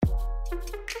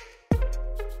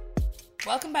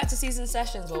Welcome back to Season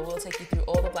Sessions, where we'll take you through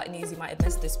all the black news you might have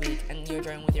missed this week. And you're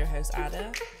joined with your host,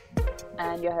 Ada.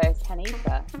 And your host,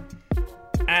 Hanisa.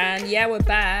 And yeah, we're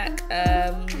back.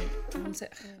 I'm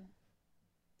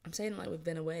saying like we've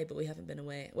been away, but we haven't been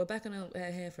away. We're back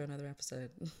here for another episode.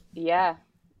 Yeah,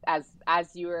 as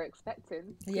you were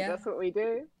expecting. Yeah, that's what we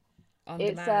do. On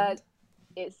demand.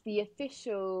 It's the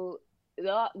official.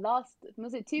 Last,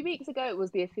 was it 2 weeks ago? It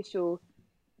was the official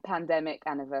pandemic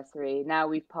anniversary. Now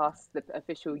we've passed the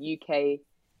official UK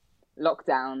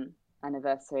lockdown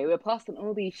anniversary. We're past on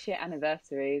all these shit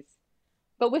anniversaries,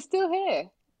 but we're still here,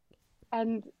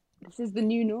 and this is the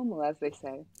new normal, as they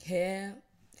say. Here,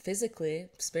 physically,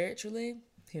 spiritually,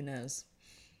 who knows?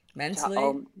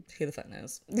 Mentally, who the fuck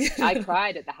knows? I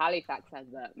cried at the Halifax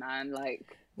advert, man.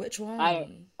 Like, which one? Oh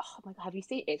my god, have you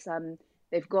seen it? It's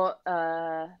they've got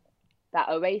that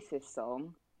Oasis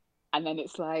song, and then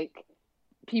it's like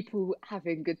people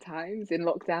having good times in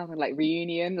lockdown and like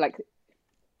reunion. Like,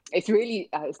 it's really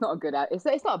it's not a good it's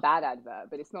not a bad advert,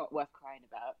 but it's not worth crying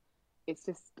about. It's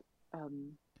just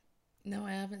no,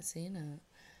 I haven't seen it.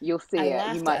 You'll see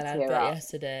it. You might at tear advert up.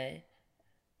 Yesterday.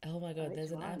 Oh my god,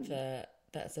 there's an one? advert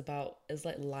that's about, it's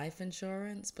like life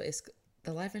insurance, but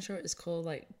the life insurance is called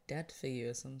like Dead for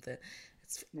You or something.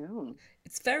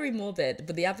 It's very morbid,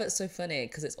 but the advert's so funny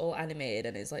because it's all animated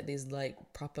and it's like these like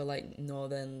proper like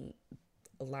northern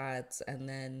lads, and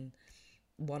then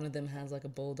one of them has like a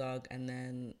bulldog, and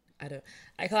then I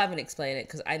can't even explain it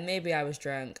because I was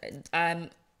drunk.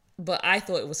 But I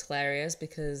thought it was hilarious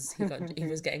because he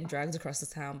was getting dragged across the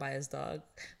town by his dog,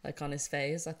 like on his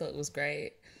face. I thought it was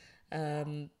great.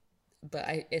 But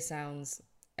it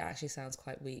actually sounds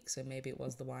quite weak, so maybe it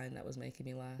was the wine that was making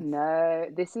me laugh. No,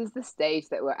 this is the stage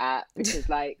that we're at, because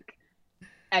like,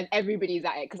 and everybody's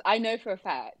at it, because I know for a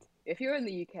fact, if you're in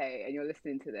the UK and you're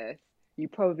listening to this, you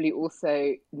probably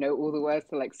also know all the words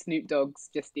to like Snoop Dogg's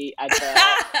Just Eat advert.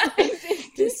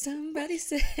 Did somebody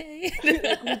say?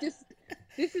 Like,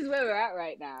 this is where we're at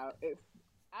right now.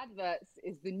 Adverts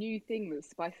is the new thing that's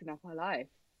spicing up our life.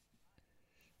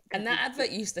 And that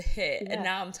advert used to hit, and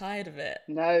now I'm tired of it.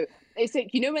 No, it's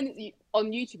like, you know when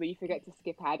on YouTube where you forget to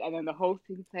skip ad, and then the whole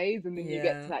thing plays, and then you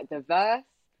get to like the verse,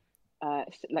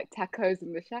 like tacos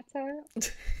in the chateau.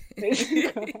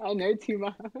 I know too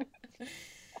much.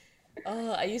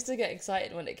 Oh, I used to get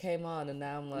excited when it came on, and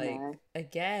now I'm like,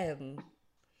 again.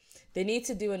 They need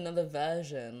to do another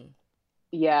version.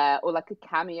 Yeah, or like a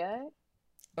cameo.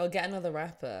 Or get another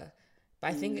rapper. But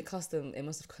I think it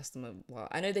must have cost them a lot.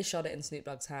 I know they shot it in Snoop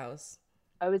Dogg's house.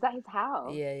 Oh, is that his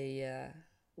house? Yeah.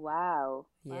 Wow.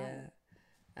 Yeah.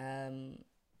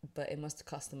 But it must have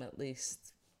cost them at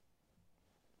least,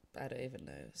 I don't even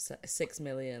know, 6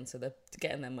 million, so they're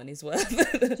getting their money's worth.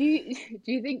 do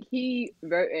you think he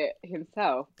wrote it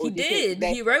himself? He did.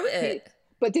 He wrote it.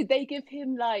 But did they give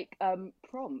him like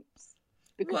prompts?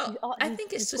 Because I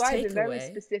think it's just takeaway. A very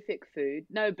specific food.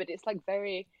 No, but it's like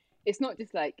it's not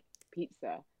just like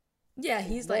pizza. Yeah,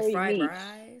 he's like fried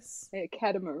rice,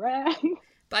 catamaran.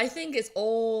 But I think it's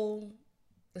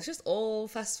just all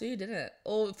fast food, isn't it?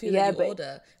 All food that you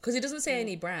order, because he doesn't say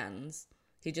any brands.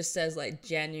 He just says like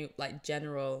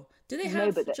general. Do they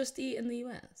have Just Eat in the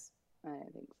US? I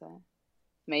don't think so.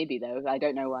 Maybe though. I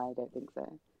don't know why I don't think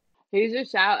so. Who's your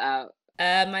shout out?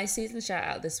 My season shout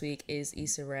out this week is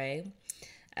Issa Rae.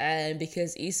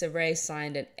 Because Issa Rae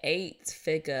signed an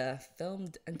 8-figure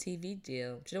film and TV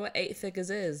deal. Do you know what 8 figures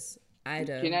is? I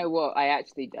don't. Do you know what? I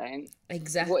actually don't.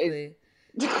 Exactly.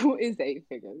 What is 8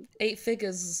 figures? 8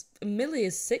 figures. Milli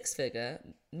is 6-figure.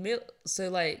 So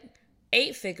like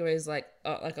 8 figure is like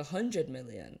 100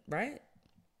 million, right?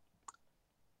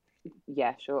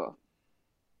 Yeah, sure.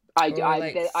 Or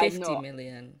like 50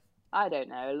 million. I don't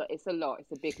know. It's a lot.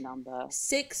 It's a big number.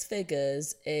 6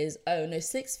 figures is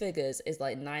 6 figures is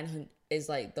like 900, is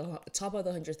like the top of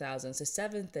the 100,000. So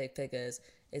 7 figures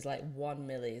is like 1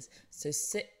 millis.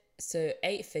 So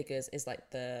 8 figures is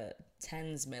like the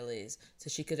tens millis. So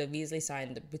she could have easily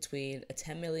signed between a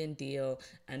 10 million deal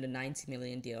and a 90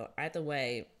 million deal. Either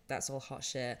way, that's all hot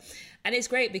shit. And it's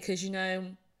great because, you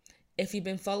know, if you've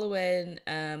been following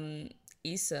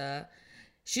Issa,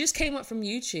 she just came up from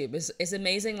YouTube. It's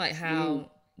amazing like how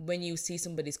when you see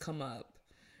somebody's come up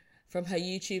from her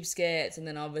YouTube skits, and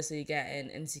then obviously getting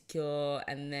Insecure,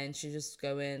 and then she just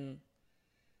going,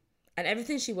 and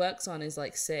everything she works on is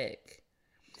like sick.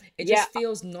 It just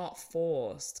feels not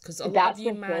forced, because a lot of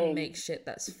you make shit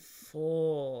that's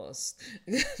forced.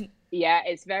 Yeah,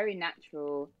 it's very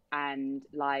natural, and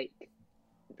like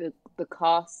the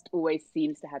cast always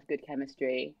seems to have good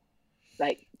chemistry.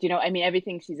 Like, do you know what I mean?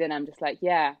 Everything she's in, I'm just like,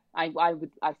 yeah, I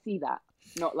see that.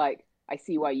 Not like, I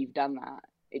see why you've done that.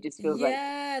 It just feels like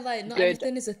Yeah, like not good.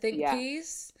 everything is a think Yeah,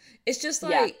 piece. It's just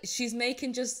yeah. like she's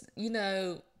making just,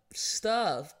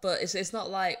 stuff, but it's not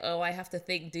like, oh, I have to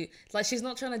think do like she's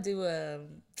not trying to do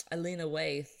a Lena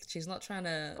Waithe. She's not trying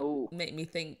to Oh, make me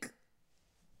think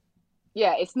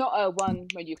yeah. It's not a one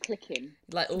when you're clicking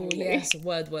like, oh slowly. yes,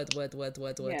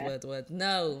 Yeah. word.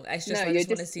 No, it's just No, I you're just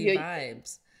want to just see you're.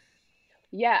 vibes.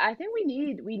 Yeah, I think we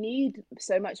need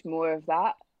so much more of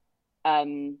that.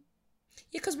 Um,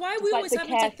 Yeah, because why are we just like always the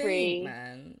having to think, carefree.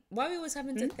 man? Why are we always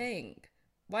having to Hmm? think?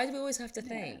 Why do we always have to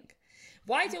Yeah, think?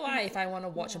 Why I do think I, if I want to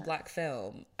watch a yeah. black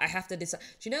film, I have to decide?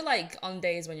 Do you know, like on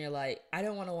days when you're like, I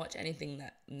don't want to watch anything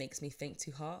that makes me think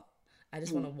too hard. I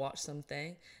just want Mm, to watch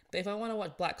something. But if I want to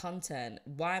watch black content,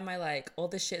 why am I like, all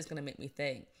this shit is going to make me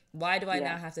think? Why do I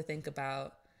yeah. now have to think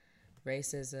about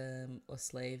racism or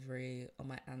slavery or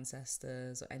my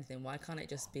ancestors or anything? Why can't it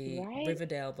just be Right.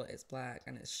 Riverdale, but it's black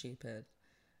and it's stupid?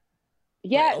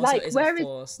 But it Yeah, also like isn't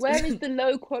forced. where is the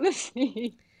low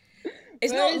quality?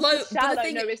 It's Where not is the low, but the shallow?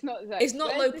 thing, No, it's not that. it's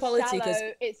not Where's low the quality because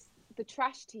shallow? It's the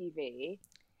trash TV.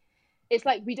 It's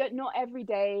like we don't not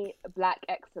everyday black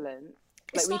excellence.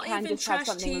 Like it's we not can even just have trash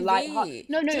something light heart. TV,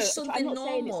 No, no, no. just I'm something not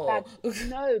saying it's bad. normal.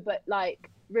 No, but like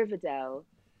Riverdale,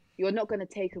 you're not going to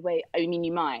take away. I mean,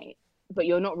 you might, but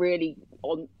you're not really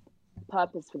on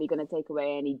purposefully going to take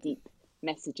away any deep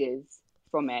messages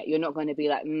from it. You're not going to be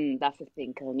like, that's a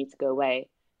thinker. I need to go away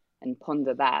and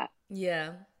ponder that,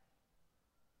 Yeah,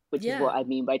 which is yeah, what I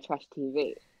mean by trash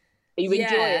TV. You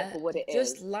enjoy it yeah. for what it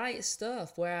Just is. light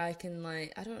stuff where I can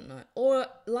like, I don't know, or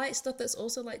light stuff that's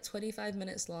also like 25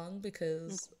 minutes long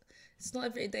because it's not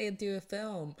every day I do a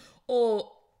film,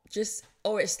 or just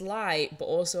or it's light, but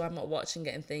also I'm not watching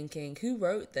it and thinking, who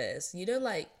wrote this?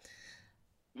 Like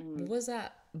what Mm. was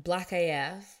that Black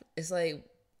AF? It's like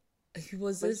who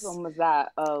was Which this one was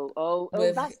that? Oh,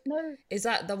 with? that's no, Is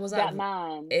that was that that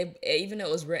man. even though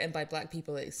it was written by black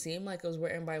people, it seemed like it was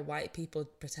written by white people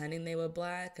pretending they were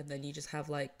black, and then you just have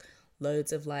like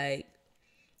loads of like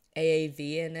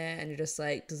AAV in it, and you're just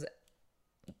like, does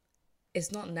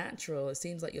it's not natural. It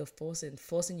seems like you're forcing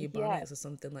Yeah, Ebonics or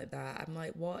something like that. I'm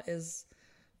like, what is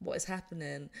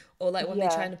happening? Or like when they're yeah.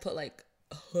 trying to put like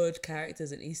hood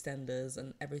characters in EastEnders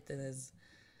and everything is,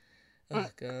 oh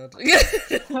god.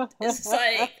 It's just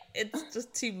like it's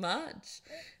just too much.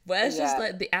 Where's just Yeah.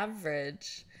 like the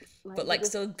average, Like but you're like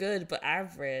so good but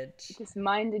average. just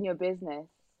minding your business.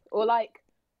 Or like,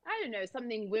 I don't know,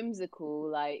 something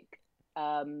whimsical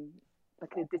um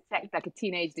like a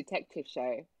teenage detective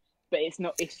show, but it's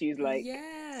not issues like Yeah.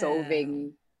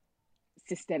 solving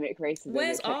systemic racism.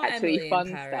 Where's It's like our actually Emily in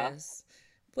fun stuff. Paris?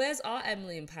 Where's our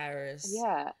Emily in Paris?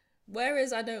 Yeah. Where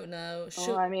is, I don't know,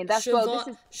 Oh, I mean, that's well, this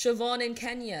is Siobhan in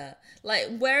Kenya?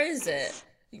 Like, where is it?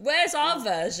 Where's our oh,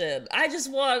 version? I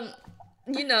just want,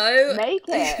 you know. make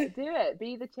it, do it,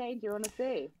 be the change you want to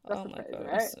see. I Oh my suppose, god,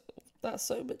 right? that's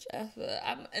so much effort.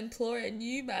 I'm imploring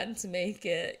you, man, to make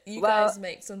it. You Well, guys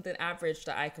make something average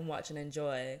that I can watch and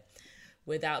enjoy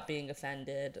without being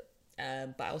offended.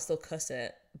 But I'll still cuss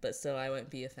it, but still I won't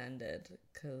be offended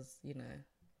because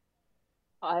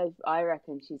I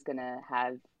reckon she's gonna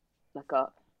have like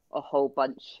a whole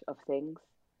bunch of things.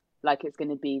 Like it's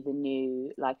gonna be the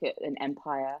new an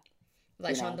empire,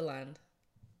 like you know. Shondaland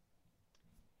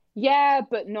Yeah,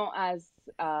 but not as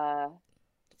uh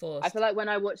I feel forced. like when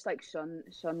I watch like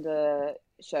Shonda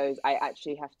shows, I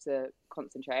actually have to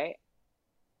concentrate.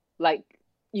 Like,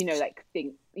 like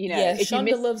think, Yeah,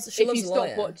 Shonda she if you loves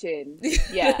stop lawyer. watching,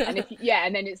 yeah, and if yeah,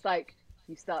 and then it's like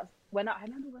you start I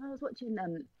remember when I was watching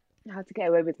How to Get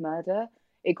Away with Murder,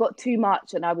 it got too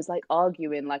much, and I was like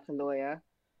arguing like a lawyer.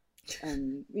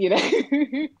 You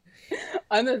know,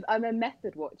 I'm a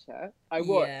method watcher. I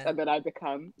watch Yeah. and then I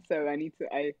become. So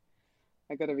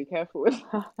I gotta be careful with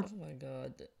that. Oh my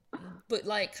god. But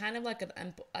like kind of like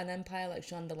an empire like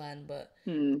Shondaland, but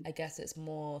Hmm. I guess it's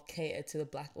more catered to the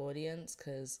black audience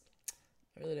because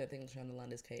I really don't think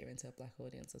Shondaland is catering to a black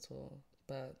audience at all.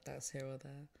 But that's here or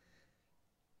there.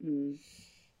 Hmm.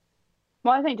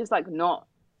 Well, I think just like not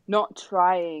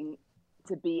trying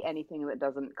to be anything that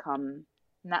doesn't come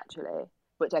naturally,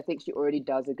 which I think she already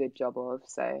does a good job of.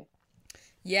 So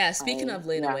Yeah, speaking of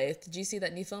Lena yeah. Waithe, did you see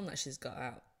that new film that she's got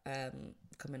out,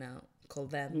 coming out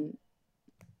called Them? Mm,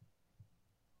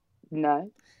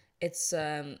 no. It's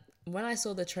when I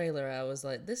saw the trailer, I was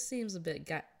like, this seems a bit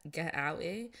get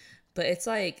outy, but it's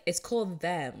like it's called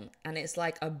Them, and it's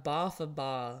like a bar for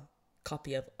bar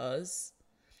copy of Us,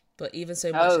 but even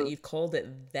so much that Oh you've called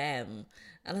it Them,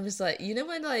 and I'm just like,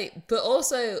 when like, but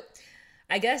also,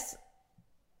 I guess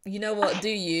you know what, do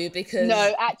you? Because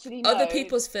no, actually other no,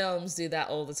 people's films do that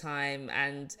all the time,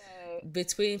 and no.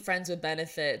 between Friends with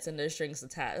Benefits and No Strings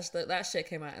Attached, that shit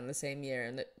came out in the same year,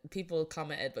 and people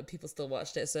commented, but people still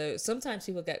watched it. So sometimes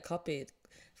people get copied,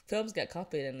 films get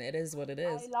copied, and it is what it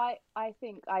is. I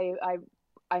think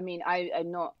I mean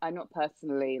I'm not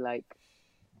personally like,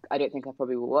 I don't think I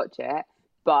probably will watch it,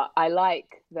 but I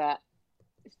like that,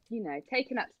 you know,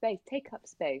 take up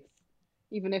space,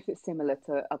 even if it's similar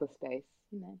to other space,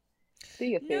 you know, do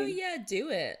your No, thing. yeah, do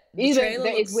it. The Even trailer though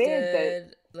it's looks weird that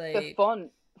good. the Like,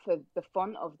 font for the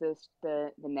font of the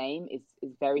name is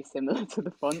very similar to the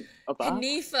font of us.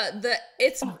 Hanifa,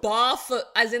 it's bar for,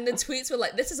 as in the tweets were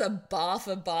like, this is a bar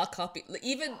for bar copy. Like, Is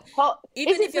even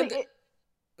it if you're, the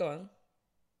go on.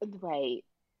 wait,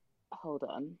 hold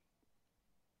on.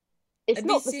 It's Have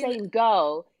you not the seen, same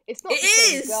girl. It's not it the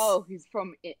same is, girl who's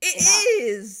from in us. it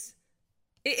is,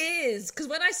 it is. Because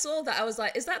when I saw that, I was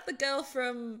like, is that the girl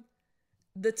from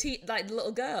like the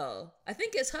little girl? I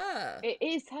think it's her. It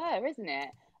is her, isn't it?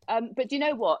 But do you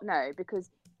know what? No, because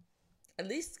At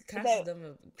least there.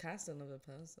 cast another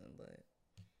person. Like,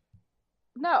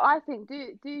 No, I think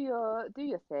do your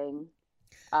thing.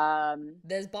 Um,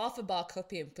 there's bar for bar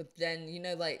copying, but then you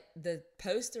know, like the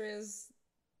poster is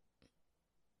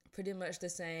pretty much the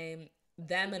same.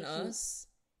 Them and maybe she's us,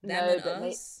 them no, and but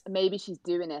us. maybe she's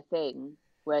doing a thing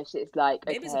where she's like,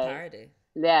 Maybe it's a okay, parody.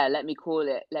 yeah, let me call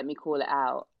it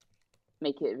out,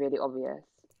 make it really obvious.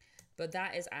 But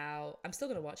that is out. I'm still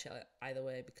gonna watch it either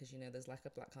way because you know there's lack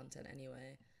of black content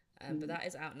anyway. But Mm. that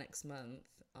is out next month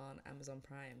on Amazon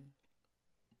Prime.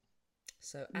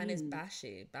 So and it's Mm.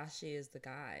 Bashi. Bashi is the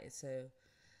guy. So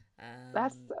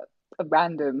That's um, a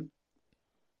random,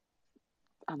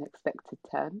 unexpected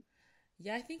turn.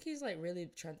 yeah, I think he's like really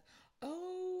trying.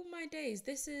 Oh my days!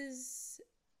 This is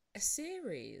a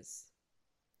series.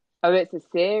 Oh, it's a I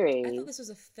thought series. this was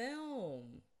a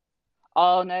film.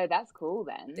 Oh no, that's cool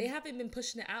They then. haven't been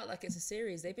pushing it out like it's a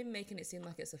series. They've been making it seem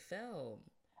like it's a film.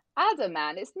 Adam,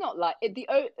 man, it's not like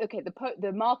okay,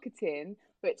 the marketing,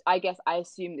 which I guess I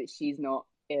assume that she's not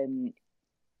in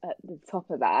at the top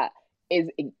of that, is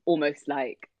almost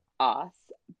like us,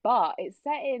 but it's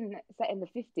set in the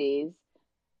 50s.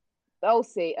 They'll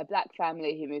see a black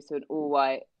family who moves to an all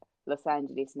white Los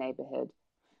Angeles neighborhood.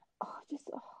 Just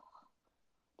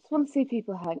want to see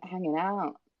people hanging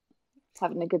out,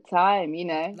 having a good time, you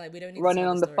know, Like we don't need to running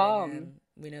tell the on the story farm. again.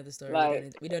 We know the story.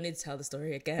 Like, We don't need to tell the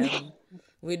story again.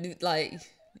 Like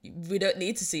we don't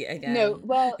need to see it no, again.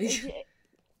 well,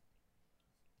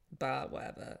 But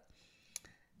whatever.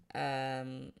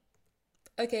 Um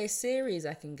okay, series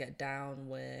I can get down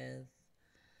with.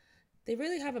 They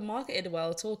really haven't marketed well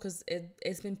at all because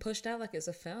it's been pushed out like it's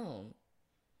a film.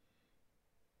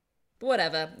 But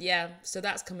whatever. Yeah, so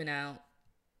that's coming out.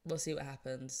 We'll see what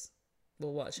happens.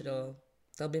 We'll watch it all.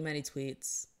 There'll be many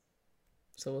tweets.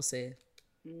 So we'll see.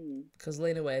 Because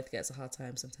Lena Waithe gets a hard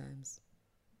time sometimes.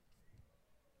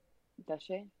 does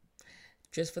she?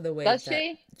 Just for the way Does that,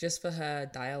 she? just for her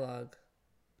dialogue.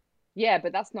 Yeah,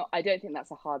 but that's not, I don't think that's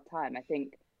a hard time. I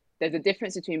think there's a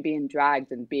difference between being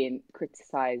dragged and being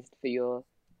criticized for your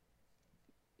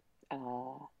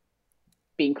uh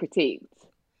being critiqued.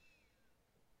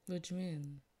 What do you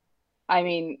mean? I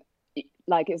mean,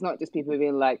 like it's not just people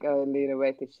being like, "Oh, Lena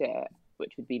Waithe is shit,"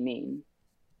 which would be mean.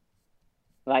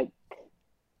 Like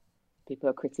people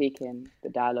are critiquing the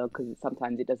dialogue because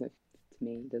sometimes it doesn't, to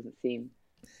me, it doesn't seem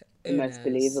the Who most knows?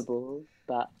 believable.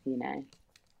 But you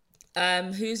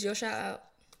know, Who's your shout out?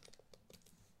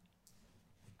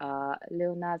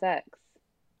 Lil Nas X,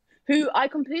 who I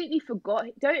completely forgot.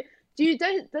 Don't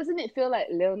doesn't it feel like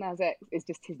Lil Nas X is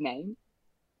just his name?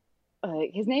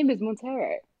 Like his name is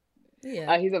Montero.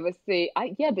 Yeah. He's obviously,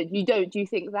 yeah, but you don't. Do you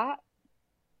think that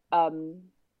um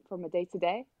from a day to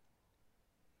day?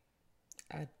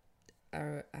 I,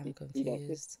 I'm You don't.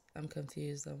 confused. I'm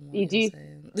confused on what You you're do.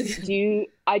 saying. Do you?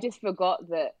 I just forgot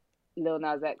that Lil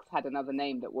Nas X had another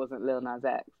name that wasn't Lil Nas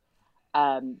X.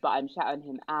 But I'm shouting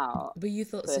him out But you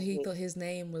thought, for so he his. thought his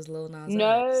name was Lil Nas X?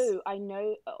 No, I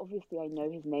know. Obviously, I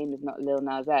know his name is not Lil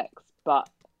Nas X, but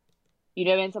you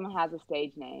know when someone has a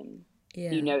stage name, you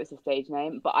Yeah. know it's a stage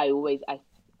name. But I was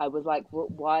like,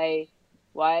 why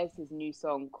is his new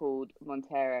song called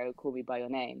Montero? Call Me by Your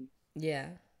Name? Yeah.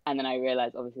 And then I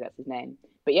realized obviously that's his name.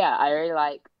 But yeah, I really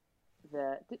like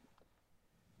the.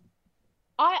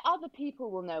 I Other people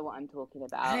will know what I'm talking I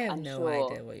about, have I'm no sure.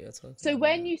 idea what you're talking So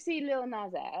when about. you see Lil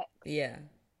Nas X, Yeah.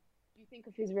 do you think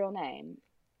of his real name?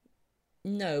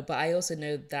 No, but I also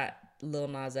know that Lil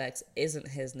Nas X isn't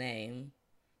his name.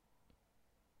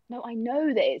 No, I know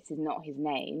that it's not his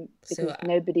name So, because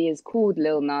nobody is called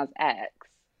Lil Nas X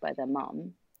by their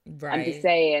mum. I'm just right.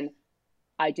 saying,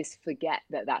 I just forget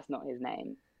that that's not his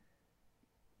name.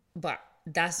 But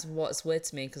that's what's weird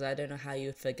to me, because I don't know how you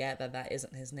would forget that that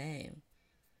isn't his name.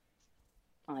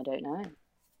 I don't know,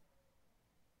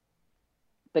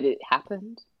 but it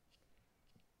happened.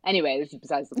 Anyway, this is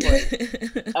besides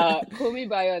the point. Call Me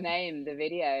by Your Name. The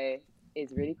video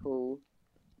is really cool.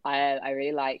 I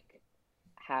really like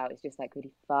how it's just like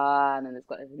really fun, and it's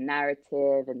got this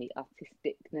narrative and the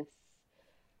artisticness,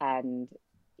 and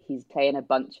he's playing a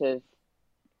bunch of,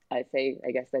 I'd say,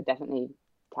 I guess they're definitely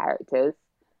characters.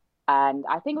 And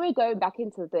I think we're going back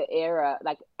into the era,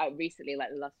 like recently,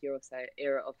 like the last year or so,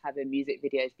 era of having music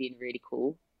videos being really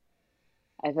cool.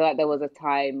 I feel like there was a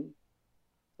time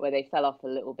where they fell off a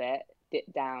little bit,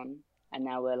 dipped down, and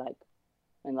now we're like,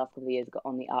 in the last couple of years, got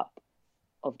on the up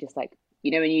of just like,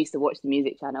 you know, when you used to watch the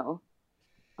music channel,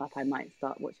 like I might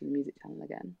start watching the music channel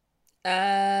again.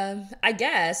 I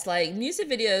guess like music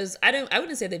videos, I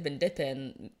wouldn't say they've been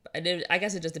dipping. I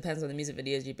guess it just depends on the music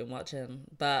videos you've been watching.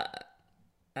 But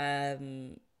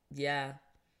yeah,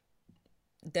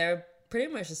 they're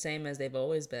pretty much the same as they've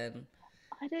always been.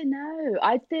 I don't know.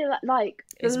 I feel like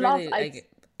it's really like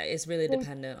it's really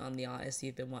dependent on the artists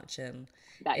you've been watching.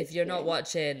 If you're not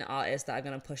watching artists that are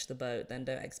gonna push the boat, then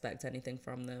don't expect anything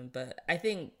from them. But I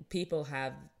think people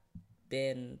have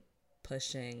been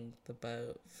pushing the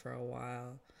boat for a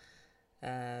while.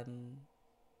 But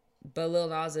Lil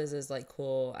Nas's is like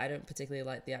cool. I don't particularly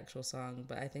like the actual song,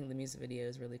 but I think the music video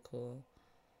is really cool.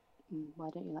 Why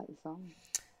don't you like the song?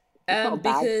 It's not a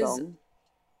bad song.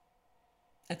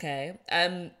 Okay.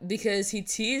 Because he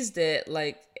teased it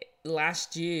like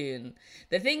last June.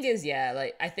 The thing is, yeah,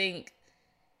 like I think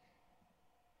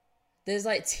there's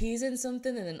like teasing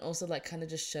something and then also like kind of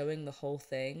just showing the whole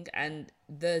thing, and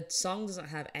the song doesn't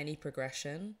have any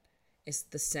progression. It's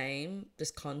the same,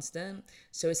 just constant.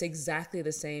 So it's exactly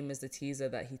the same as the teaser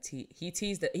that he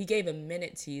teased it. He gave a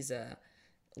minute teaser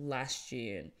last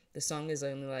June. The song is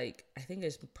only like, I think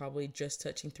it's probably just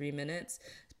touching 3 minutes.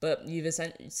 But you've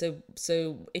essentially,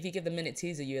 so if you give the minute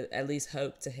teaser, you at least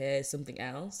hope to hear something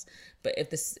else. But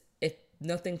if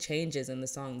nothing changes in the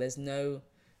song, there's no,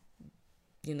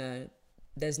 you know,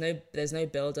 there's no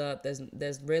build up. There's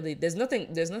nothing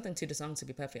to the song, to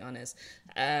be perfectly honest.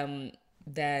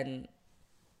 Then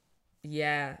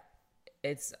yeah,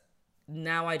 it's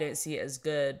now I don't see it as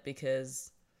good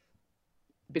because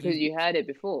you heard it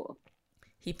before.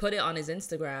 He put it on his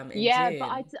Instagram in June.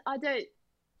 But I don't.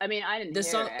 I mean, I didn't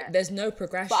hear it. There's no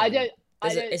progression.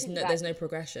 But there's no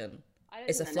progression.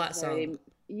 It's a flat song.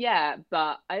 Yeah,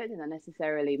 but I don't think that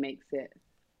necessarily makes it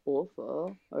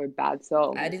awful or a bad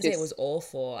song. I didn't say it was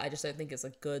awful. I just don't think it's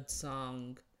a good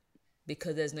song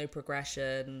because there's no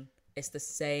progression. It's the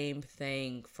same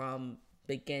thing from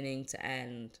beginning to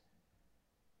end.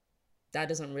 That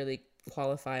doesn't really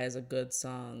qualify as a good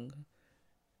song.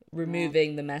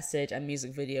 Removing the message and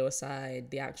music video aside,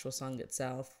 the actual song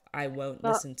itself, I won't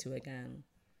listen to again.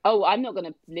 Oh, I'm not going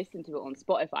to listen to it on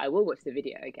Spotify. I will watch the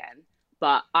video again,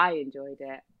 but I enjoyed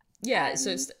it. Yeah,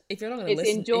 so if you're not going to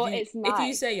listen, if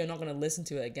you say you're not going to listen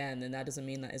to it again, then that doesn't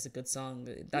mean that it's a good song.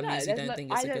 That means you don't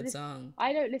think it's a good song.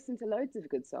 I don't listen to loads of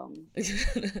good songs.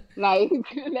 Like,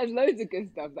 there's loads of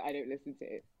good stuff that I don't listen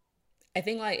to. I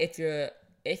think like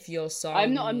if your song,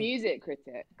 I'm not a music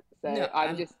critic, so no,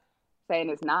 I'm just saying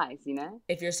it's nice, you know.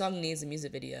 If your song needs a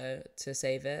music video to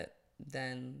save it,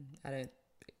 then I don't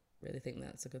really think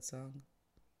that's a good song,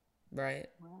 right?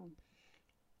 Wow.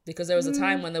 Because there was a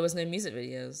time when there was no music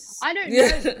videos. I don't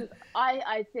know, because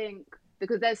I think,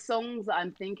 because there's songs that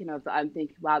I'm thinking of that I'm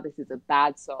thinking, wow, this is a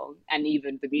bad song, and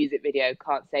even the music video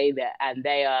can't save it, and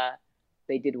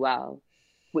they did well,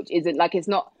 which isn't like, it's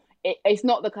not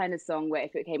the kind of song where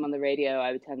if it came on the radio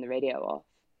I would turn the radio off.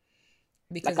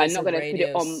 Because like, I'm not going to put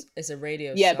it on. It's a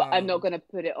radio song. But I'm not going to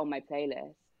put it on my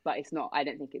playlist. But it's not. I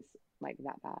don't think it's like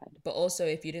that bad. But also,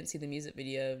 if you didn't see the music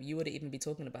video, you wouldn't even be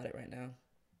talking about it right now.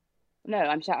 No,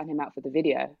 I'm shouting him out for the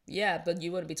video. Yeah, but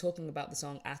you wouldn't be talking about the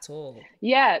song at all.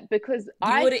 Yeah, because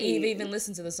you wouldn't even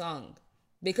listen to the song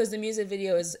because the music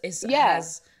video has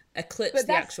eclipsed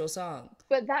the actual song.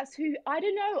 But that's who I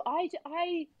don't know.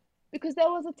 I because there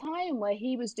was a time where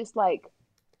he was just like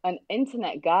an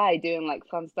internet guy doing like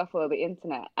fun stuff all over the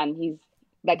internet, and he's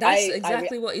like, that's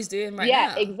exactly what he's doing right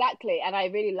now. Yeah, exactly. And I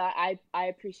really I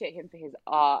appreciate him for his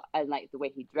art and like the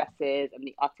way he dresses and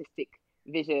the artistic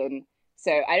vision.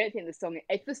 So I don't think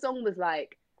if the song was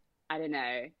like, I don't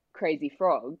know, Crazy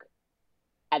Frog,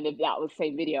 and if that was the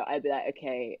same video, I'd be like,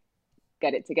 okay,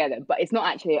 get it together. But it's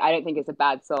not actually, I don't think it's a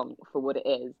bad song for what it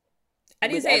is. I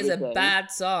didn't say it's a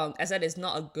bad song. I said it's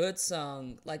not a good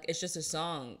song. Like, it's just a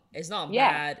song. It's not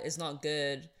bad. It's not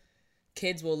good.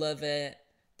 Kids will love it.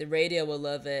 The radio will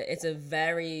love it. It's a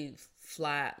very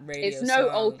flat radio song. It's no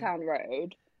Old Town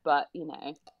Road. but you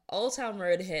know, Old Town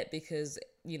Road hit because,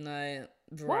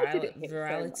 why did it hit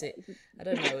so virality. much? I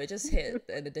don't know. It just hit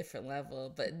at a different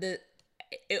level. But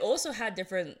it also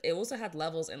had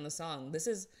levels in the song. This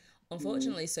is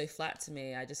Mm. unfortunately so flat to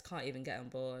me. I just can't even get on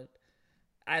board.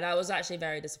 And I was actually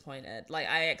very disappointed. Like,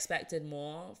 I expected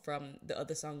more from the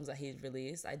other songs that he'd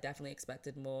released. I definitely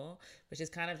expected more, which has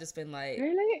kind of just been like,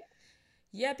 Really?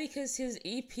 yeah, because his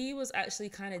EP was actually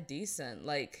kind of decent.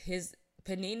 Like, his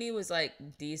Panini was like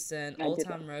decent. I Old did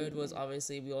like Town Road was, Panini.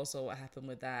 obviously, we all saw what happened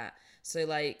with that. So,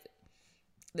 like,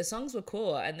 the songs were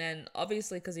cool. And then,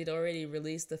 obviously, because he'd already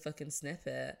released the fucking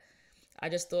snippet, I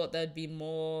just thought there'd be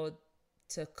more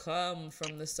to come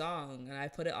from the song. And I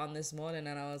put it on this morning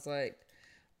and I was like,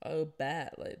 oh,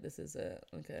 bet. Like, this is it.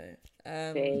 Okay.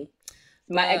 See,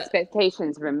 my But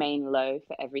expectations remain low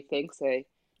for everything, so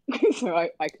so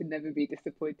I could never be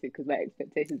disappointed because my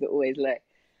expectations are always low.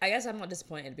 I guess I'm not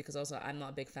disappointed because also I'm not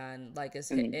a big fan. Like,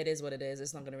 Mm, it is what it is.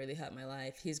 It's not going to really hurt my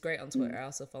life. He's great on mm, Twitter. I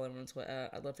also follow him on Twitter.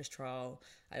 I love his troll.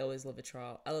 I always love a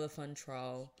troll. I love a fun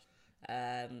troll.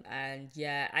 And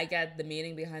yeah, I get the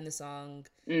meaning behind the song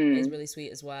is mm. really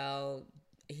sweet as well.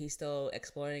 He's still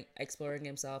exploring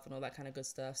himself and all that kind of good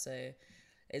stuff. So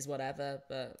is whatever.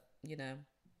 But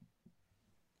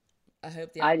I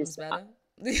hope the I album's just better.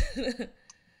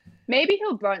 maybe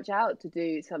he'll branch out to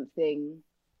do something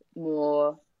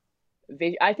more.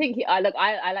 I think I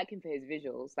like him for his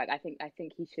visuals. Like I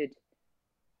think he should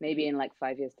maybe in like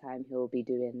 5 years' time he'll be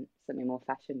doing something more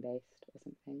fashion based or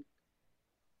something.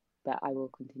 But I will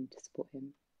continue to support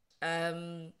him.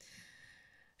 um,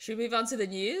 should we move on to the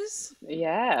news?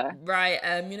 Yeah. Right,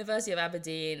 University of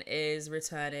Aberdeen is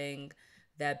returning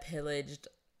their pillaged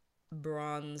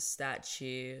bronze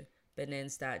statue, Benin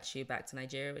statue, back to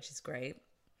Nigeria, which is great.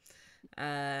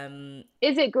 Um,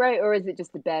 Is it great or is it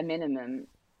just the bare minimum?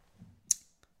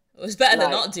 it was better than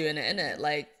Like, not doing it, innit?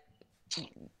 Like,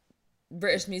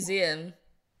 British Museum,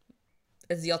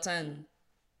 it's your turn.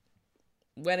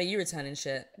 When are you returning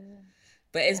shit?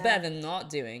 But it's yeah, better than not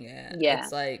doing it. yeah.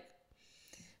 It's like,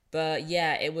 but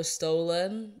yeah, it was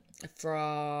stolen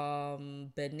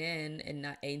from Benin in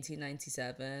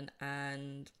 1897,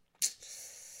 and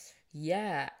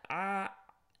yeah,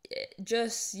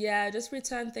 just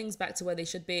return things back to where they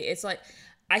should be. It's like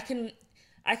I can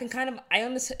I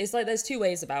understand. It's like there's two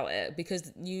ways about it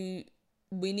because we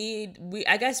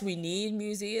I guess we need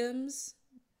museums,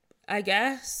 I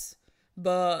guess,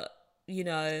 but you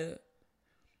know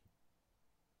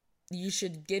you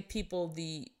should give people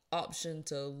the option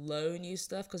to loan you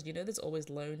stuff because there's always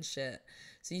loan shit.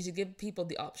 So you should give people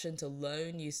the option to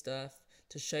loan you stuff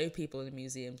to show people in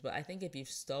museums. But I think if you've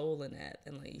stolen it,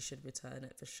 then like you should return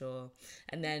it for sure,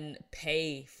 and then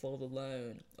pay for the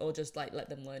loan or just like let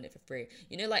them loan it for free.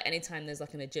 Like anytime there's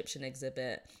like an Egyptian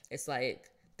exhibit, it's like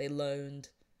they loaned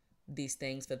these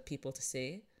things for people to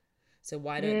see. So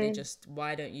Mm,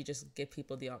 why don't you just give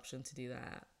people the option to do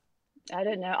that? I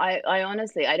don't know. I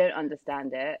honestly I don't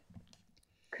understand it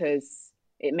because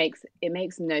it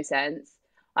makes no sense.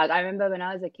 Like I remember when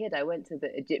I was a kid, I went to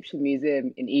the Egyptian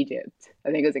Museum in Egypt.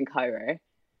 I think it was in Cairo,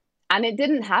 and it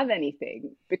didn't have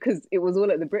anything because it was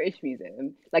all at the British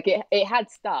Museum. Like it had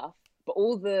stuff, but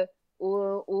all the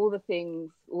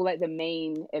things, all like the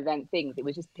main event things, it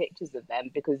was just pictures of them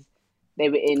because they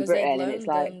were in Because they've Britain, and it's loaned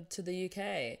like them to the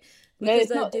UK no, because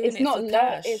they're doing it's it not for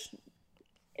low. It's cash.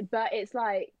 but it's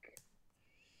like,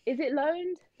 is it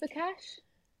loaned for cash?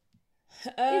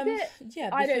 Is Um, it?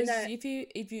 yeah, I don't because know.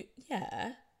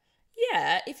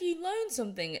 if you loan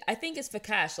something, I think it's for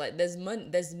cash. Like there's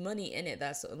money in it.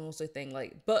 That's an also thing.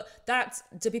 Like, but that's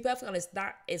to be perfectly honest,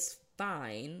 that is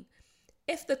fine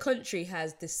if the country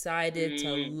has decided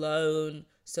to Mm, loan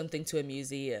something to a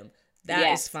museum.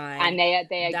 That is yes, and fine. they are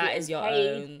That getting is your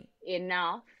paid own.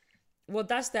 enough. Well,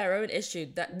 that's their own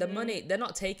issue. That the Mm, money they're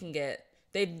not taking it.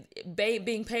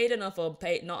 Being paid enough or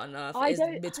paid not enough I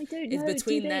don't is know.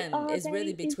 Do between they? them. Are Is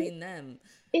really they? Is it? between them.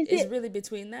 Is Is it? really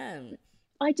between them.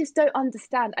 I just don't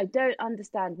understand. I don't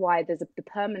understand why there's the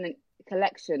permanent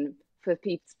collection for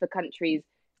people for countries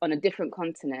on a different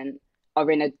continent or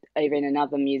in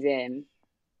another museum.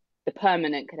 The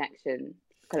permanent collection.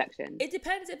 It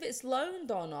depends if it's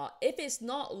loaned or not. If it's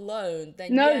not loaned,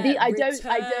 then No, yeah, the I don't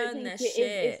return think the it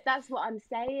is. It's shit. that's what I'm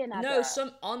saying, No, Ada.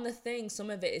 some on the thing, some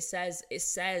of it says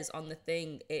on the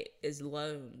thing it is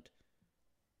loaned.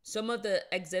 Some of the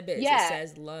exhibits it Yeah,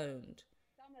 says loaned.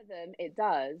 some of them it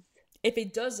does. If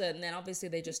it doesn't, then obviously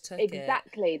they just took it.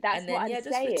 Exactly. That's And what then I'm yeah,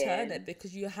 just return it saying.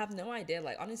 because you have no idea.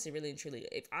 Like honestly, really and truly,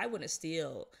 if I want to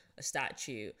steal a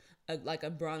statue, like a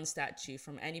bronze statue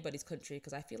from anybody's country,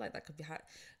 because I feel like that could be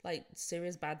like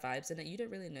serious bad vibes in it. You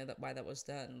don't really know that why that was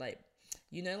done. Like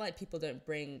like people don't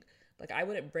bring, like I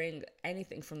wouldn't bring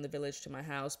anything from the village to my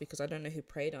house because I don't know who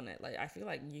prayed on it. Like I feel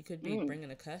like you could be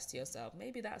bringing a curse to yourself.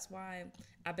 Maybe that's why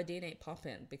Aberdeen ain't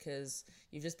popping, because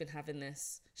you've just been having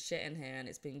this shit in here and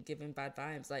it's been giving bad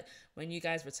vibes. Like when you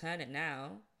guys return it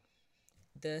now,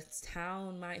 the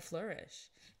town might flourish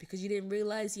because you didn't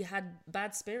realize you had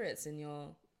bad spirits in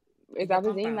your Is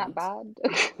Aberdeen that compound.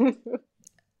 bad?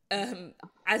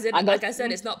 As in, And like that's I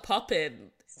said, it's not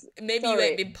popping. Maybe you ain't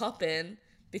sorry. been popping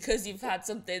because you've had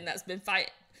something that's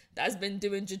been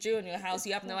doing juju in your house.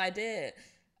 You have no idea.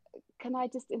 Can I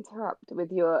just interrupt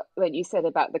with your when you said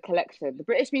about the collection? The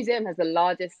British Museum is the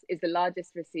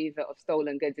largest receiver of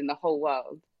stolen goods in the whole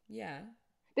world. Yeah.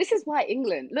 This is why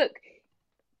England, look,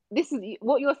 this is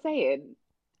what you're saying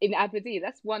in Aberdeen.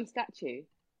 That's one statue.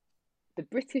 The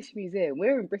British Museum.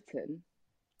 We're in Britain,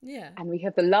 Yeah. and we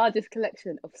have the largest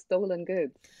collection of stolen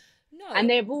goods, and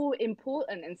No. they're all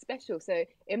important and special. So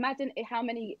imagine how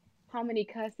many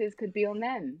curses could be on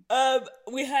them.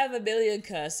 We have a million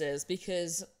curses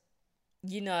because,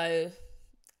 you know,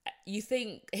 you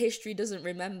think history doesn't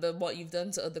remember what you've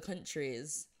done to other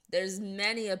countries. There's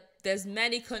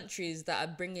many countries that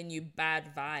are bringing you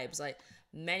bad vibes. Like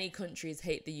many countries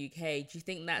hate the UK. Do you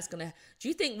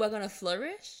think we're gonna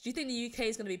flourish? Do you think the UK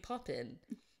is gonna be popping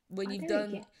when I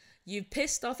don't get. you've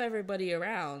pissed off everybody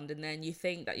around, and then you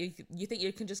think that you think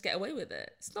you can just get away with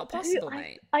it? It's not No, possible,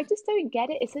 mate. I just don't get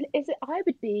it.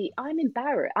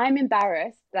 I'm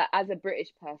embarrassed that as a British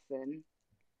person,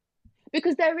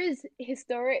 because there is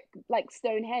historic, like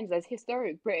Stonehenge, there's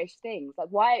historic British things. Like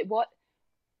why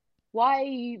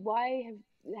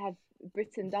have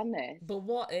Britain done this? But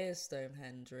what is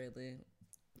Stonehenge really?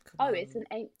 Come Oh, on. it's an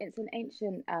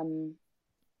ancient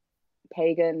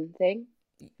pagan thing.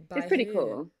 It's By pretty who?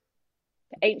 cool.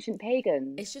 Ancient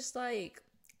pagans. It's just like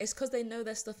it's because they know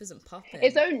their stuff isn't It's popping.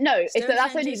 only no, it's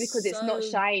that's Stonehenge only is because it's not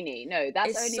shiny. No,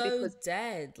 that's it's only so because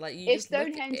dead. Like you if just look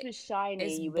at Stonehenge it, was shiny,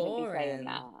 it's you wouldn't be saying boring.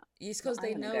 that. It's But because I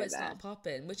they want to know go it's there. not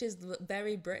popping, which is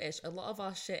very British. A lot of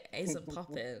our shit isn't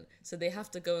popping, so they have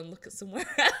to go and look at somewhere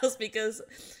else because.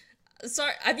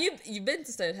 Sorry, you've been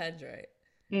to Stonehenge, right?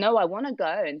 No, I want to go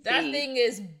and That see. thing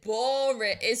is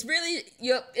boring. It's really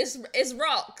it's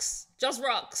rocks,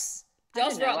 I don't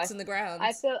just know. rocks in the ground.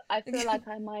 I feel like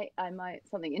I might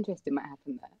something interesting might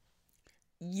happen there.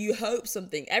 You hope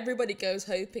something. Everybody goes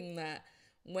hoping that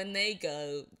when they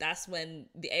go, that's when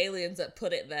the aliens that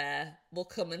put it there will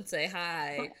come and say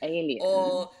hi. Aliens.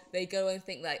 Or they go and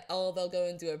think like, oh, they'll go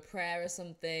and do a prayer or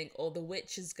something. Or the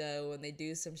witches go and they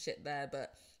do some shit there.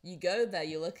 But you go there,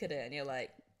 you look at it and you're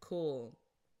like, cool.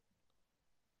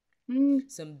 Mm,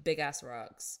 Some big ass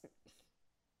rocks.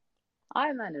 I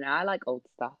don't know. I like old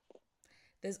stuff.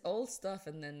 There's old stuff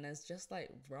and then there's just like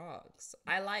rocks.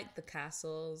 I like the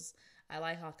castles. I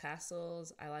like our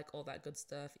castles. I like all that good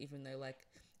stuff, even though like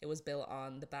it was built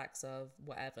on the backs of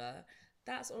whatever.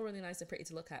 That's all really nice and pretty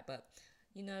to look at, but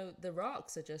the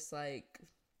rocks are just like,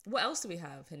 what else do we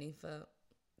have, Hanifa?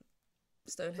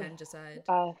 Stonehenge aside.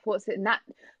 What's it?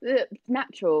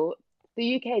 Natural.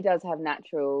 The UK does have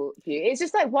natural beauty. It's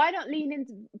just like why not lean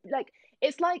into like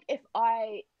it's like if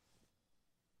I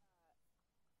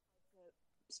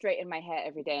straighten my hair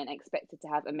every day and expected to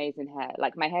have amazing hair.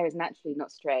 Like my hair is naturally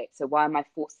not straight, so why am I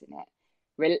forcing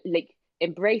it? Like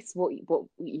embrace what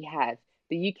you have.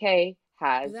 The UK But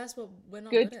has that's what we're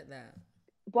not good good. at that.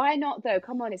 Why not though?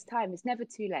 Come on, it's time. It's never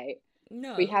too late.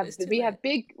 No, it's too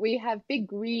late. We have big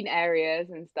green areas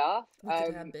and stuff. We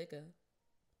could have bigger.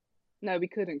 No, we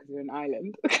couldn't because we're an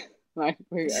island. Like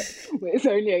it's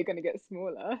only going to get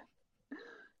smaller.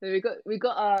 So we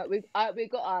got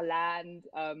our land.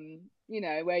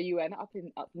 Where you went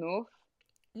up north.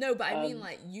 No, but I mean Um,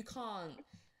 like you can't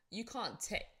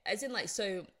take as in like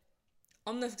so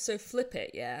flip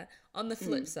it, yeah. On the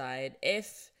flip mm. side,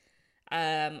 if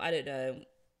I don't know,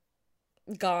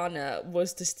 Ghana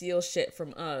was to steal shit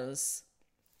from us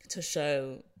to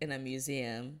show in a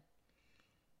museum,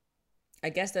 I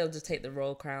guess they'll just take the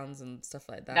royal crowns and stuff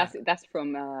like that. That's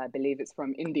from I believe it's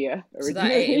from India So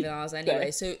that ain't even originally. ours So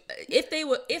anyway. So if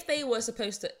they were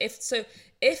supposed to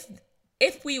if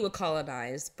if we were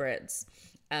colonized Brits,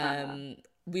 uh-huh.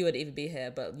 we would even be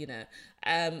here. But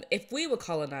if we were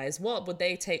colonized, what would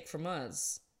they take from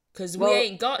us? Because we Well,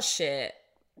 ain't got shit.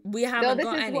 We no, haven't this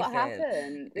got is what anything.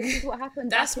 happened. This is what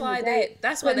happened back in the day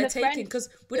That's why when they're taking, because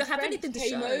we the don't have French anything to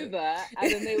came show. over,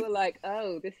 and then they were like,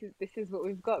 "Oh, this is what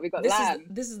we've got. We got land.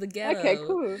 This is the Okay, ghetto.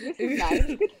 cool. This is nice.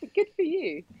 Good for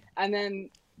you." And then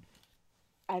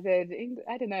I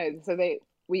don't know. So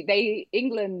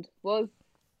England was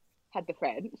had the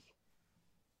French.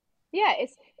 Yeah,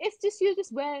 it's just you're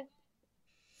just where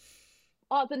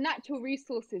the natural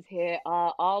resources here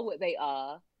are what they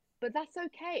are, but that's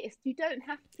okay. It's you don't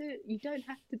have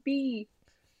to be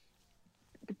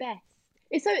the best.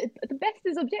 It's so the best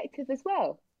is objective as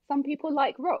well. Some people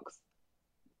like rocks.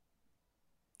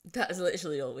 That is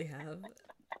literally all we have.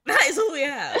 That is all we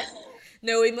have.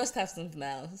 No, we must have something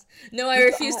else. No, I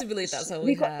refuse to believe that's all we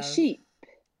We got have. sheep.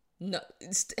 No,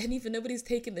 and even nobody's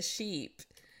taking the sheep.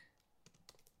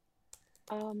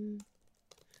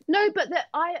 No, but that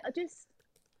I just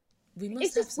We must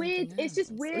it's have just weird. something It's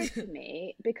just else. weird to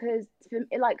me because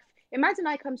like imagine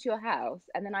I come to your house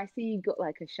and then I see you got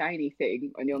like a shiny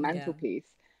thing on your Yeah. mantelpiece,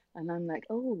 and I'm like,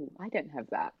 oh, I don't have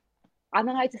that, and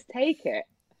then I just take it,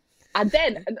 and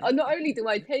then not only do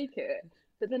I take it,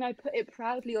 but then I put it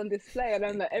proudly on display, and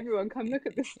I'm like, everyone, come look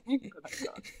at this thing that I've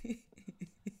done.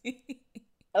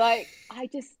 Like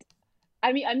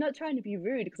I mean, I'm not trying to be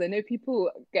rude because I know people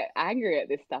get angry at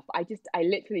this stuff. I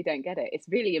literally don't get it. It's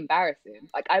really embarrassing.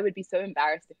 Like, I would be so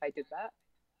embarrassed if I did that.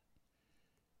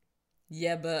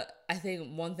 Yeah, but I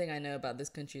think one thing I know about this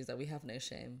country is that we have no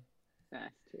shame.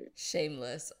 That's true.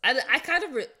 Shameless. And I kind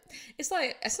of, it's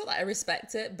like, it's not that I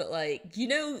respect it, but like, do you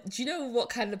know what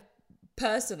kind of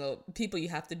person or people you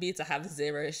have to be to have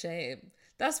zero shame?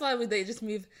 That's why they just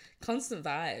move constant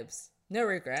vibes. No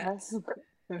regrets.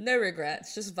 No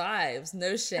regrets, just vibes.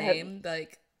 No shame.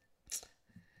 Like,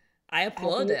 I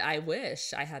applaud it. I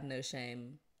wish I had no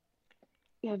shame.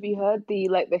 Have you heard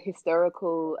the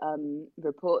historical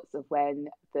reports of when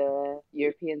the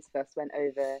Europeans first went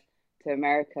over to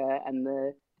America and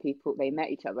the people they met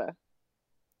each other?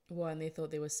 Well, and they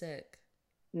thought they were sick.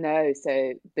 No,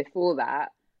 so before that,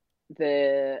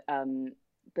 the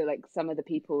like some of the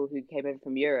people who came over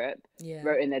from Europe Yeah.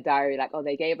 wrote in their diary like, oh,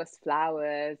 they gave us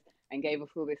flowers and gave us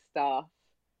all this stuff,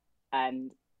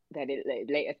 and then it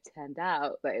later turned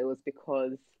out that it was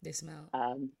because They smell.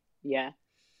 yeah,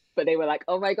 but they were like,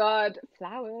 oh my God,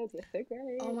 flowers, they're so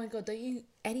Oh great. my god, don't you?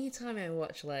 Anytime I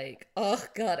watch like, oh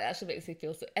god, it actually makes me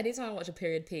feel so. Anytime I watch a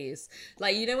period piece,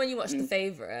 like when you watch The Mm.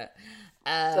 Favorite,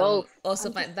 So or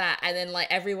something like that, and then like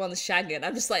everyone's shagging,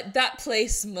 I'm just like, that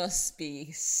place must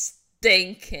be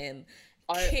stinking,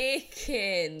 I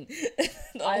kicking.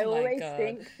 I Oh my always god.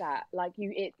 think that like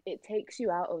it takes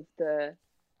you out of the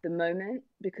moment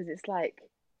because it's like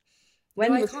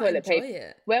No, when I was can't toilet enjoy paper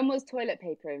it. when was toilet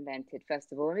paper invented,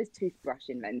 first of all? When was toothbrush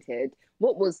invented?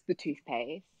 What was the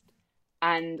toothpaste?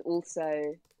 And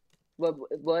also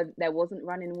there wasn't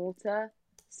running water.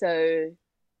 So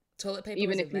Toilet paper even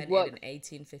was if you've invented in worked,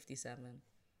 1857.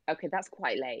 okay, that's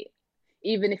quite late.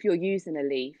 Even if you're using a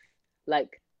leaf,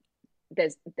 like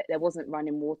there's there wasn't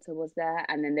running water, was there?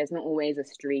 And then there's not always a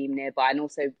stream nearby. And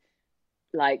also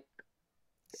like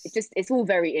it's all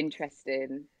very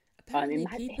interesting. Apparently,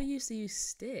 Imagine people used to use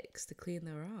sticks to clean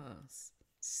their ass.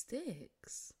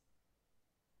 Sticks.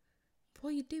 What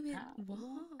are you doing? What?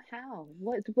 how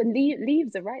what when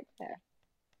leaves are right there.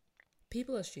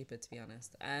 People are stupid, to be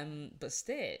honest. But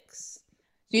sticks.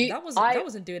 So you, That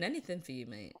wasn't doing anything for you,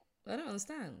 mate. I don't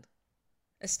understand.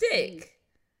 A mm, stick.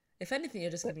 If anything,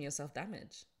 you're just but giving yourself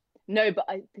damage. no, but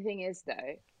the thing is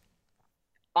though,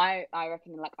 I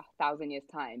reckon in like 1,000 years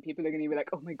time, people are gonna be like,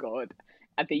 oh my God,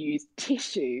 and they use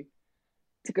tissue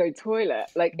to go toilet.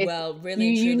 Like it's Well, really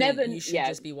and you truly, never you should yeah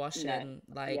just be no washing.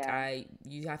 Like yeah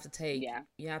yeah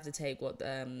you have to take what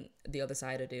the other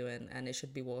side are doing, and it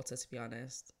should be water, to be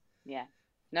honest. yeah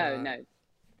But no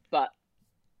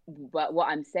but what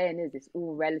I'm saying is it's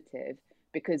all relative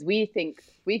because we think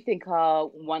our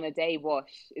one a day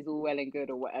wash is all well and good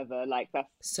or whatever. Like that's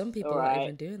some all people aren't right.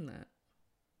 even doing that.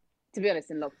 To be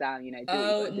honest, in lockdown, do what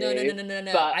you Oh gotta no no no do. no no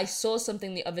no! But I saw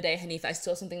something the other day, Hanif. I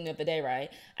saw something the other day, right?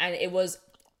 And it was,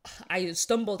 I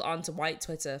stumbled onto white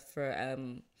Twitter for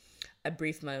a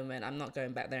brief moment. I'm not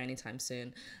going back there anytime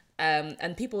soon.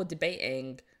 And people were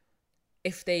debating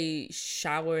if they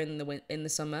shower in the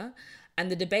summer,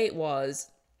 and the debate was,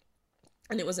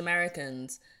 and it was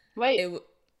Americans. wait, It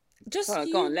just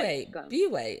go on, go on. you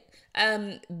wait.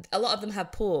 A lot of them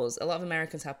have pools. A lot of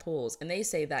Americans have pools, and they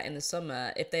say that in the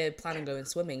summer, if they plan on going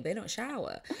swimming, they don't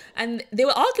shower. And they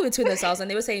were arguing between themselves, and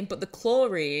they were saying, but the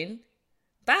chlorine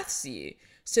baths you.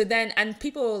 So then, and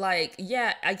people were like,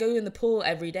 yeah, I go in the pool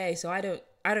every day, so I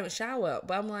don't shower.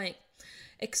 But I'm like,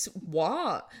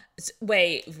 what?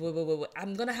 Wait.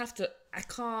 I'm gonna have to. I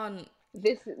can't.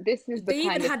 This is the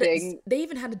kind of thing. They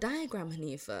even had a diagram,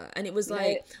 Hanifa, and it was No,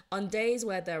 like on days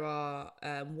where there are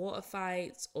water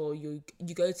fights, or you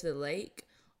go to the lake,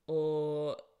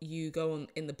 or you go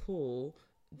in the pool,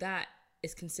 that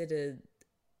is considered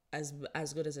as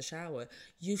good as a shower.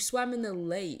 You swam in a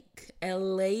lake,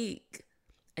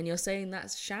 and you're saying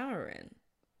that's showering.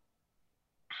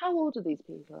 How old are these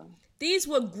people? These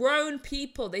were grown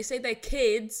people. They say they're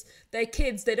kids. They're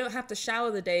kids. They don't have to shower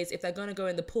the days if they're going to go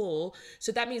in the pool.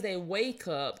 So that means they wake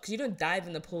up, because you don't dive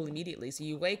in the pool immediately. So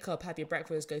you wake up, have your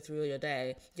breakfast, go through your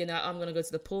day. You know, I'm going to go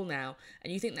to the pool now.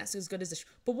 And you think that's as good as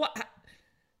but what?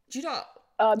 Do you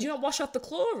not? Do you not wash off the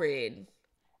chlorine?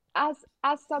 As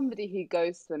somebody who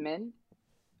goes swimming,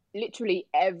 literally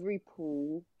every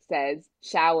pool says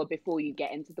shower before you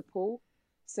get into the pool.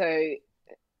 So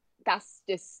that's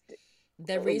just,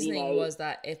 Their reasoning was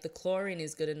that if the chlorine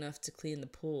is good enough to clean the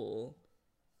pool,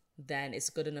 then it's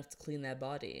good enough to clean their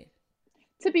body.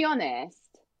 To be honest,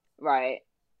 right?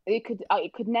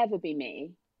 It could never be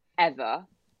me, ever.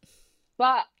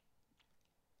 But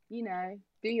you know,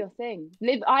 do your thing.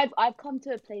 Live. I've come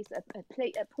to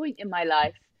a point in my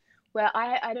life where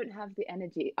I don't have the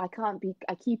energy. I can't be.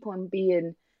 I keep on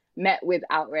being met with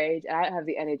outrage, and I don't have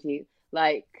the energy.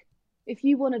 Like, if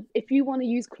you wanna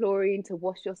use chlorine to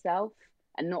wash yourself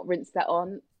and not rinse that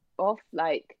off,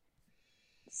 like,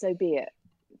 so be it.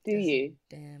 Do That's you?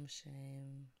 a damn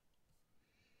shame.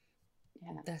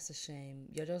 Yeah. That's a shame.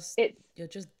 You're just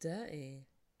dirty.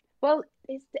 Well,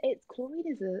 it's chlorine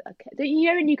is don't you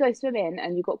know when you go swimming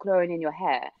and you've got chlorine in your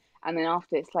hair, and then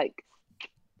after it's like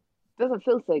doesn't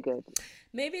feel so good.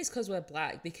 Maybe it's because we're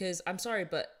black, because I'm sorry,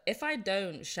 but if I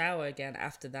don't shower again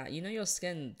after that, you know, your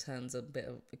skin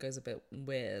it goes a bit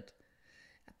weird.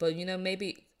 But, you know,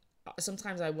 maybe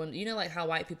sometimes I wonder, you know, like how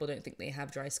white people don't think they have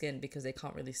dry skin because they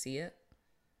can't really see it.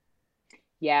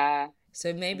 Yeah.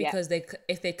 So maybe Yeah. because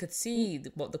if they could see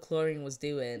what the chlorine was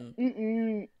doing,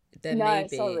 then No,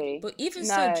 maybe. sorry. But even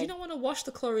so, No. do you not want to wash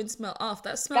the chlorine smell off?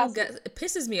 That smell it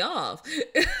pisses me off.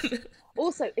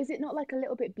 Also, is it not like a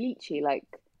little bit bleachy? Like,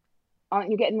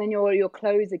 aren't you getting then your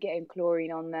clothes are getting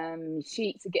chlorine on them, your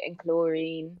sheets are getting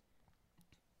chlorine.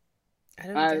 I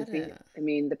don't get it. I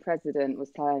mean, the president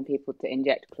was telling people to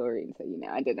inject chlorine, so you know,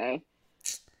 I don't know.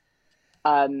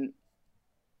 Wild.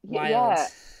 Yeah.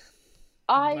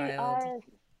 Wild.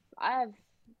 I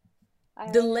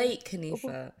have The lake,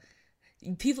 Kanifa.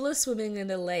 People are swimming in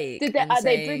the lake. Are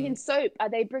they bringing soap? Are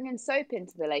they bringing soap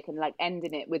into the lake and like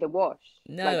ending it with a wash?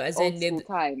 No, like as old in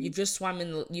school times? you've just swam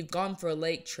you've gone for a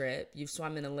lake trip. You've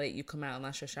swam in a lake. You come out and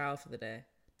that's your shower for the day.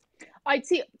 I'd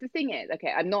see. The thing is,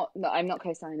 okay, I'm not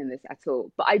co-signing this at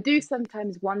all, but I do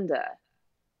sometimes wonder.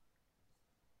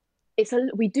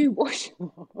 We do wash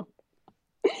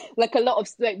like a lot of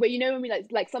like, but you know when we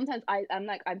like sometimes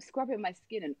I'm scrubbing my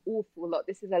skin an awful lot.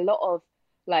 This is a lot of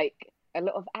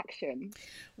action.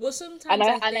 Well, sometimes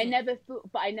I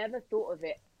never thought of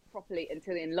it properly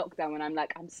until in lockdown when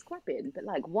I'm scrubbing, but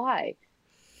like why?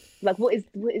 Like what is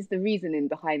the reasoning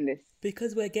behind this?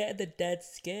 Because we're getting the dead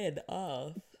skin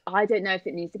off. I don't know if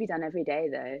it needs to be done every day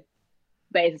though,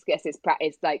 but it's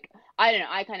like I don't know.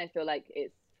 I kind of feel like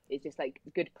it's just like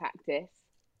good practice,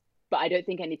 but I don't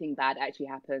think anything bad actually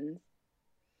happens.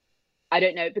 I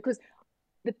don't know because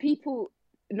the people.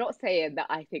 Not saying that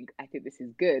I think this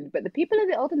is good, but the people in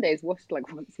the olden days washed like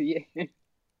once a year.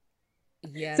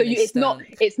 Yeah. So it's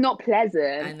not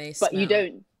pleasant, and they but smell. you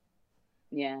don't.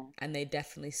 Yeah. And they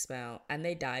definitely smell, and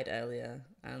they died earlier,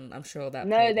 and I'm sure that.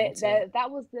 No, they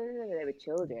were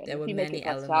children. There were many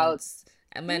elements,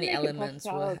 and many elements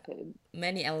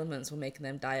were making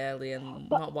them die early, and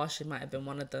not washing might have been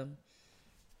one of them.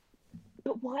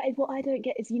 But what I don't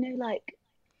get is like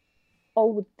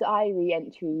old diary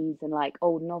entries and like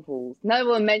old novels. No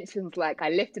one mentions like I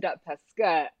lifted up her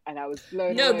skirt and I was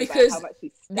blown away by how much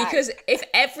she stank. Because if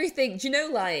everything, do you know,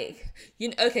 like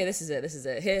okay, this is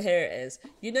it. Here it is.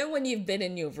 You know when you've been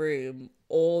in your room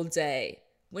all day,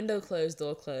 window closed,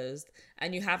 door closed,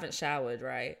 and you haven't showered,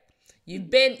 right? You've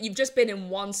just been in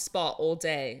one spot all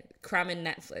day, cramming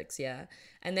Netflix, yeah?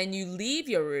 And then you leave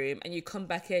your room and you come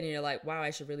back in and you're like, wow,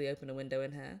 I should really open a window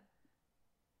in here.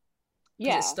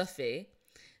 Yeah. It's stuffy.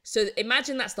 So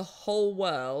imagine that's the whole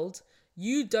world.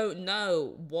 You don't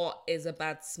know what is a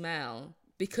bad smell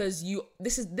because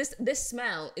this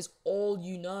smell is all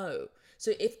you know.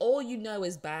 So if all you know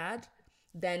is bad,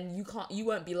 then you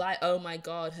won't be like, oh my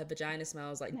God, her vagina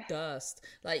smells like dust.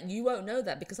 Like you won't know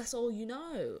that because that's all you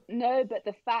know. No, but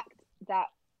the fact that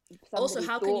also,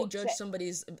 how can you judge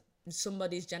somebody's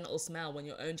genital smell when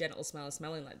your own genital smell is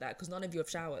smelling like that? Because none of you have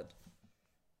showered.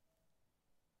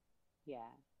 Yeah.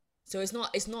 So it's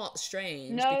not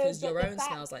strange because your own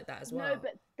smells like that as well. No,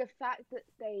 but the fact that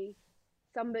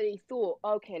somebody thought,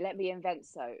 okay, let me invent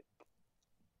soap.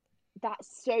 That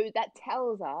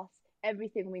tells us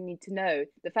everything we need to know.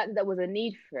 The fact that there was a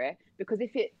need for it, because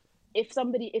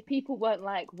if people weren't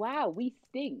like, wow, we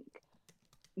stink,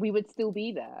 we would still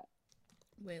be there.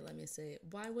 Wait, let me see.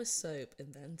 Why was soap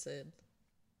invented?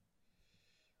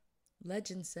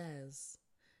 Legend says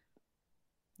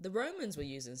the Romans were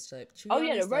using soap. To be Oh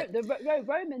yeah, honest, like, the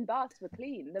Roman baths were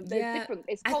clean. There's yeah, different.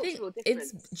 It's I think cultural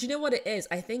it's. difference. Do you know what it is?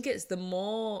 I think it's the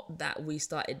more that we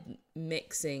started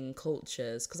mixing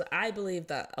cultures, because I believe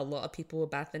that a lot of people were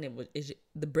bathing.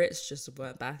 The Brits just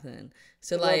weren't bathing.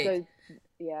 So Well, like,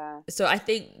 yeah. so I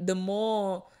think the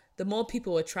more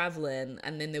people were traveling,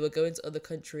 and then they were going to other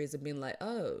countries and being like,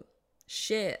 oh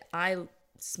shit, I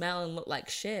smell and look like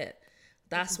shit.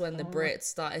 That's when the Brits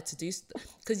started to do,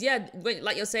 because yeah,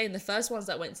 like you're saying, the first ones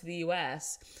that went to the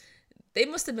US, they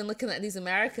must have been looking at these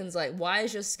Americans like, why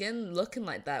is your skin looking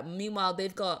like that? Meanwhile,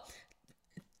 they've got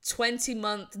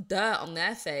 20-month dirt on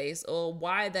their face, or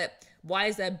why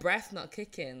is their breath not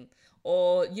kicking?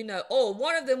 Or, or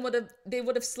one of them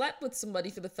would have slept with somebody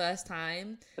for the first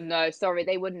time. No, sorry,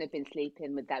 they wouldn't have been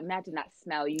sleeping with that. Imagine that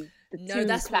smell. The No, two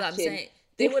that's what I'm clashing, saying.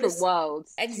 They would have different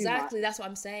worlds. exactly. That's what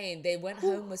I'm saying. They went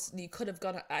home with. You could have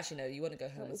gone. Actually, no, you wouldn't go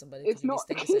home with somebody because It's you'd be not.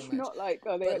 stinking so It's much. not like,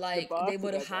 oh, they But went to the like bar they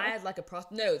would have together. hired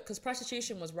like no, because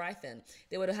prostitution was rife then.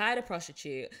 They would have hired a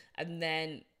prostitute, and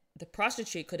then the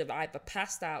prostitute could have either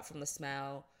passed out from the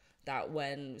smell, that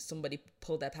when somebody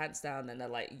pulled their pants down and they're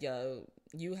like, yo,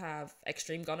 you have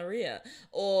extreme gonorrhea,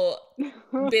 or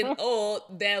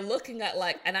they're looking at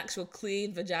like an actual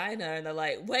clean vagina and they're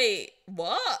like, wait,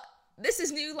 what? This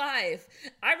is new life.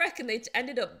 I reckon they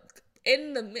ended up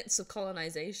in the midst of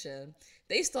colonization.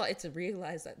 They started to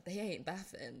realize that they ain't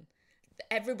bathing.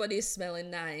 Everybody's smelling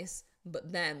nice,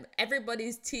 but them.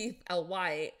 Everybody's teeth are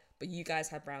white, but you guys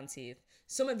have brown teeth.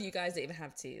 Some of you guys don't even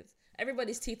have teeth.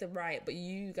 Everybody's teeth are right, but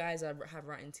you guys have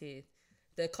rotten teeth.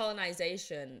 The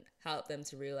colonization helped them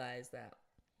to realize that.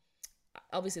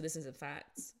 Obviously, this isn't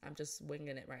facts. I'm just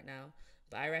winging it right now.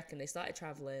 But I reckon they started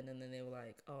traveling and then they were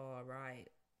like, oh, right,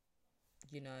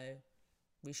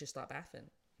 we should start bathing.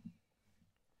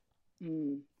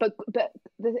 But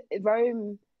the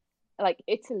Rome, like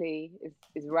Italy,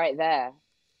 is right there.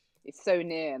 It's so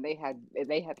near, and they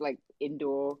had like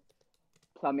indoor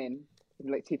plumbing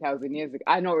like 2,000 years ago.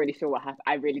 I'm not really sure what happened.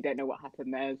 I really don't know what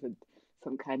happened there. There's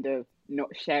some kind of not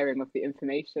sharing of the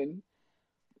information.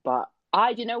 But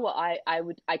you know what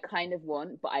I kind of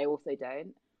want, but I also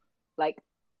don't. Like,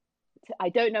 I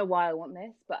don't know why I want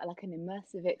this, but like an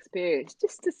immersive experience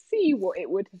just to see what it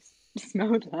would have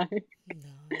smelled like.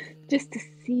 No. Just to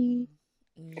see.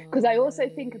 Because I also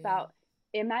think about,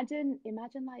 imagine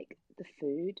like the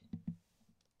food.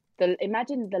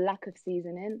 Imagine the lack of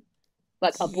seasoning.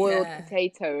 Like a boiled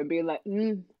potato and be like,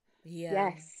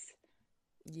 yes.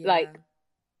 Yeah. Like,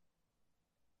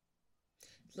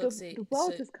 look, the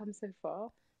world has come so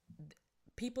far.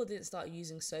 People didn't start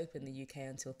using soap in the UK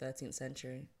until 13th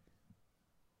century.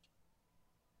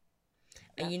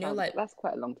 And that's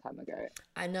quite a long time ago.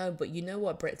 I know, but you know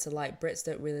what Brits are like? Brits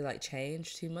don't really like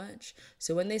change too much.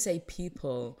 So when they say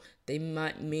people, they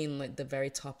might mean like the very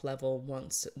top level,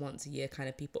 once a year kind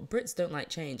of people. Brits don't like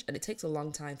change, and it takes a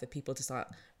long time for people to start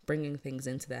bringing things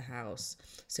into their house.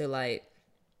 So like,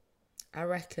 I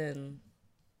reckon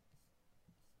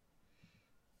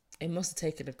it must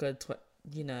have taken a good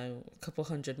a couple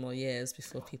hundred more years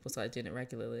before people started doing it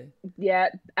regularly. Yeah,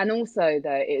 and also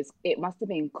though it must have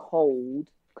been cold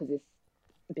because it's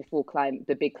before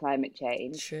the big climate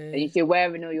change. True. And if you're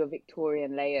wearing all your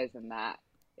Victorian layers and that,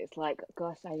 it's like,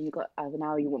 gosh, now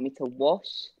you want me to wash.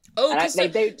 Oh, so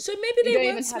maybe they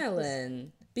weren't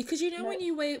smelling because when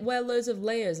you wear loads of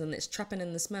layers and it's trapping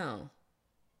in the smell.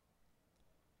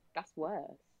 That's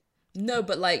worse. No,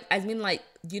 but like I mean, like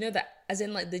that as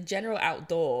in like the general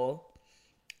outdoor.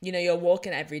 You're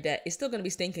walking every day. It's still going to be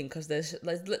stinking because there's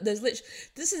literally...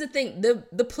 This is the thing.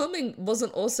 The plumbing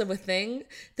wasn't also a thing.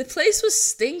 The place was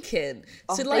stinking.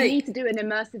 So like... They need to do an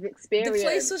immersive experience. The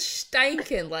place was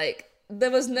stinking. Like,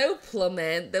 there was no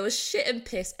plumbing. There was shit and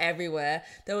piss everywhere.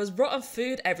 There was rotten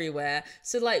food everywhere.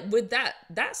 So like, with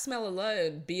that smell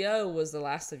alone, BO was the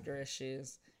last of your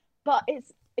issues. But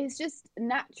it's just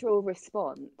natural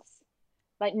response.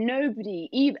 Like,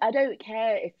 nobody... I don't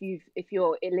care if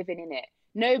you're living in it.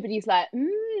 Nobody's like,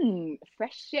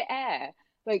 fresh shit air.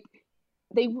 Like,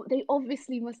 they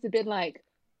obviously must have been like,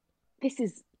 this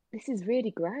is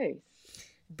really gross.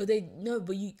 But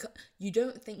you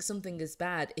don't think something is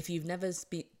bad if you've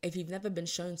never been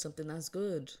shown something that's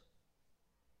good.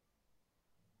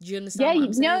 Do you understand what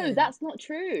I'm saying? No, that's not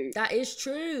true. That is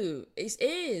true. It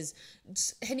is.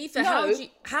 Hanifa,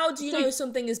 how do you know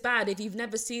something is bad if you've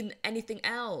never seen anything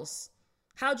else?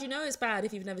 How do you know it's bad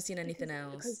if you've never seen anything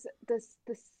else? Because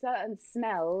the certain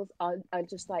smells are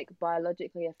just like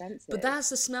biologically offensive. But that's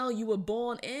the smell you were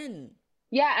born in.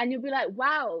 Yeah, and you'll be like,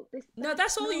 wow,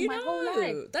 that's all you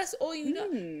know. That's all you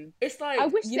know. It's like, I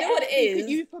wish you know what it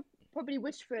is? probably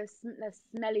wish for less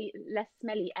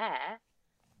smelly air,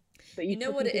 but You you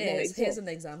know what probably it didn't know it is? Here's an exists.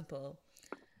 example.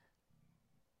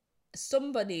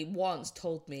 Somebody once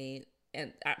told me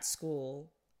at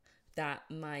school that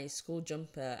my school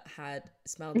jumper had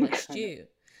smelled like stew.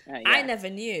 I Yeah. never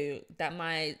knew that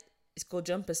my school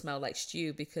jumper smelled like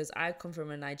stew because I come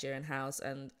from a Nigerian house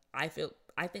and I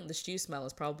think the stew smell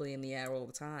is probably in the air all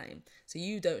the time. So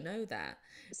you don't know that.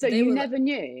 So But they you were never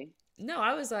knew? no,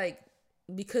 I was like,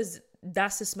 because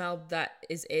that's the smell that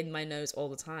is in my nose all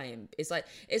the time. It's like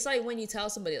when you tell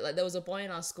somebody, like there was a boy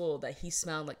in our school that he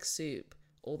smelled like soup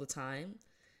all the time.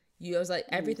 I was like,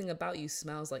 Mm. everything about you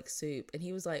smells like soup, and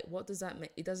he was like, what does that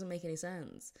make? It doesn't make any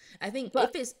sense. I think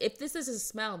But if this is a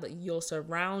smell that you're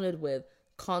surrounded with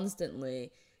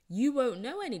constantly, you won't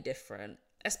know any different.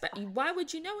 Why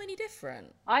would you know any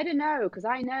different? I don't know, because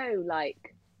I know,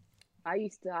 like, I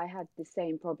had the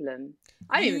same problem.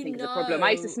 I don't even You think it's a problem.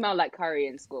 I used to know, smell like curry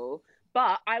in school,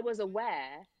 but I was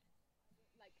aware,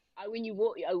 like, when you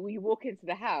walk into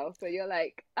the house, so you're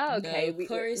like, oh, okay, no,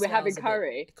 curry we're having smells a bit.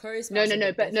 curry. Curry No, smells no, a no,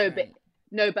 bit but different.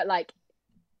 like,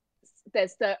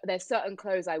 there's certain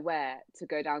clothes I wear to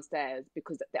go downstairs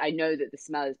because I know that the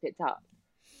smell is picked up.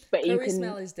 But you Curry can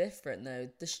smell is different though.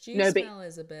 The stew no, but smell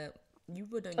is a bit. You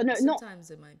oh, wouldn't. no, not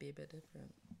Sometimes it might be a bit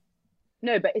different.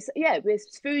 no, but it's yeah, with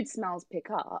food smells pick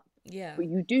up, Yeah. but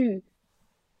you do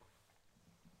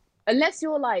unless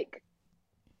you're like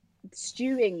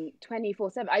stewing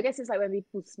 24/7. I guess it's like when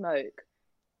people smoke,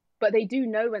 but they do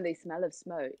know when they smell of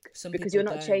smoke Some because people you're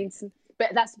not don't.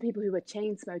 but that's the people who are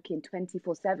chain smoking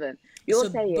 24/7. You're So,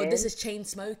 but this saying is chain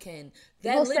smoking.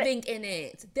 They're you're saying living in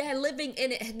it. They're living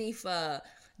in it, Hanifa.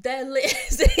 They're living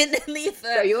in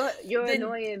so Hanifa. you're The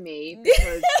annoying me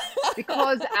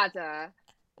because Ada,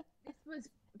 this was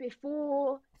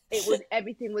before it was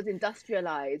everything was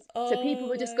industrialized. So people oh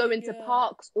were just my going to god.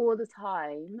 parks all the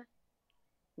time,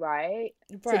 right?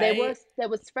 So Right. there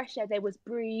was fresh air, there was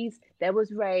breeze, there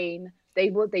was rain. They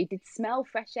did smell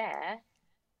fresh air.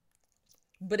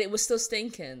 But it was still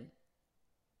stinking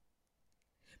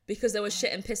because there was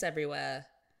shit and piss everywhere.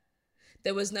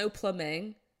 There was no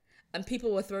plumbing. And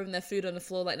people were throwing their food on the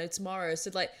floor like no tomorrow.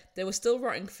 So like there was still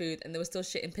rotting food and there was still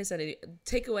shit and piss. And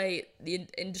take away the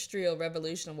industrial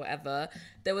revolution or whatever,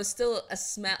 there was still a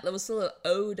smell. There was still an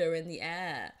odor in the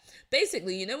air.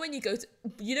 Basically, you know when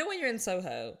when you're in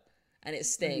Soho and it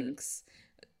Mm-hmm. stinks.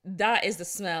 That is the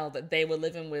smell that they were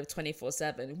living with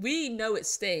 24/7. We know it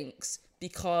stinks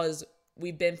because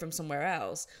we've been from somewhere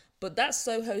else. But that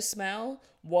Soho smell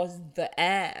was the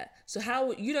air. So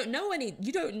how you don't know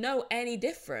any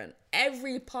different.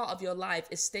 Every part of your life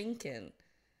is stinking.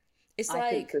 It's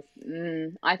like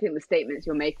I think the statements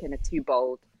you're making are too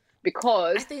bold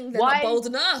I because think they're not why bold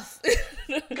enough.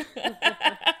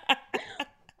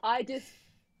 I just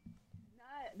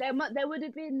there would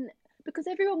have been because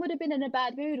everyone would have been in a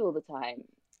bad mood all the time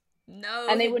No,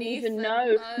 and they wouldn't even Hanifa,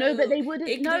 know. No, but no. they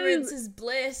wouldn't know. Ignorance is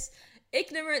bliss.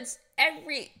 Ignorance,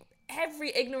 every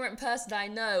ignorant person I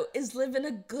know is living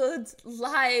a good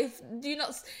life. Do you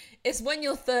not? It's when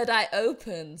your third eye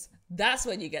opens, that's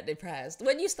when you get depressed.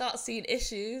 When you start seeing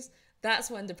issues, that's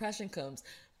when depression comes.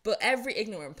 But every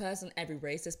ignorant person, every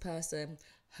racist person,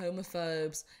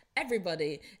 homophobes,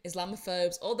 everybody,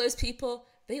 Islamophobes, all those people,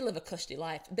 they live a cushy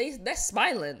life. They're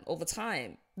smiling all the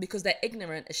time because they're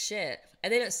ignorant as shit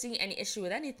and they don't see any issue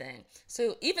with anything.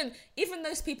 So even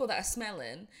those people that are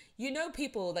smelling,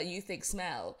 people that you think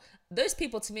smell, those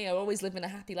people to me are always living a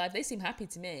happy life. They seem happy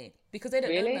to me because they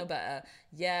don't know no Really? better.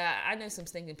 Yeah, I know some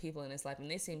stinking people in this life and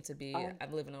they seem to be Oh,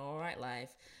 living an alright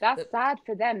life. that's But sad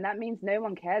for them. That means no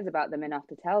one cares about them enough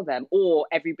to tell them, or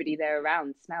everybody they're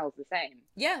around smells the same.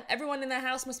 yeah, everyone in their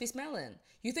house must be smelling.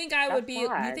 That's You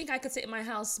sad. think I could sit in my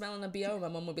house smelling a BO? My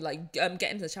mum would be like,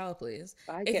 get into the shower, please.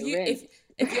 I If get you rinsed.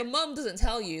 if your mum doesn't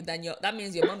tell you, then that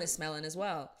means your mum is smelling as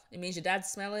well. It means your dad's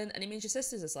smelling, and it means your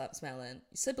sisters are smelling.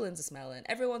 Your siblings are smelling.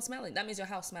 Everyone's smelling. That means your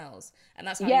house smells, and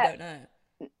that's how you Yeah, don't know.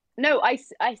 no,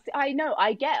 I know,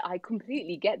 I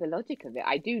completely get the logic of it.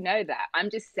 I do know that. I'm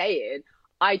just saying,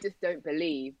 I just don't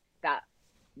believe that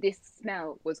this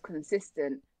smell was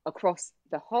consistent across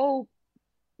the whole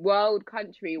world,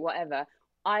 country, whatever.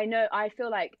 I feel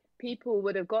like people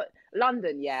would have got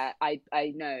London, yeah, I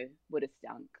know would have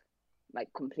stunk like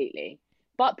completely.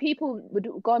 But people would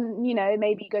have gone,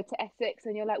 maybe go to Essex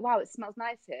and you're like, wow, it smells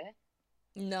nice here.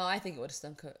 No, I think it would have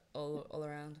stunk all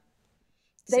around.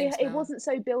 Same It smell. wasn't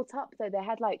so built up though. They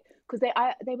had like because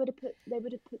they would have put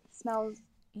the smells.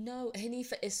 No,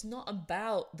 Hanifa, it's not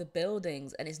about the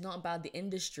buildings and it's not about the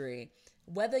industry.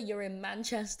 Whether you're in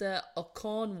Manchester or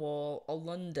Cornwall or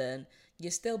London,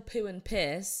 you're still poo and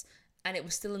piss and it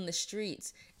was still in the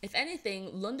streets. If anything,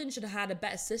 London should have had a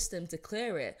better system to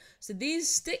clear it. So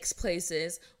these sticks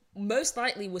places most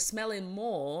likely were smelling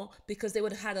more because they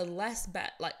would have had a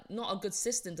not a good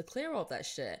system to clear all that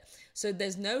shit. So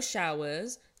there's no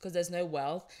showers because there's no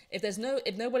wealth. If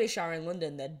nobody's showering in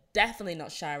London, they're definitely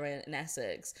not showering in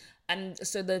Essex. And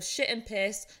so the shit and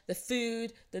piss, the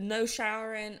food, the no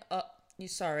showering,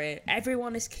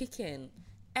 everyone is kicking.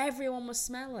 Everyone was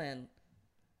smelling.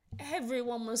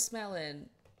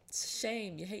 It's a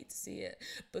shame. You hate to see it.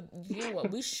 But you know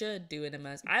what? We should do an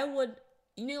immerse. I would,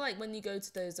 like when you go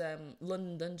to those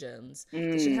London dungeons,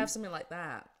 they should have something like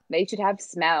that. They should have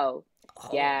smell. Oh,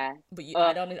 yeah. But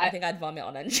I think I'd vomit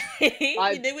on entry.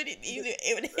 When it would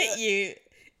hit you.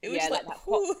 It was like that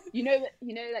hot,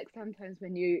 like sometimes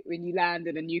when you land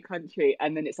in a new country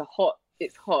and then it's hot,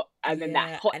 and then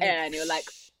that hot air and you're like,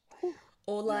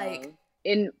 or like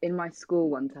in my school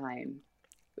one time,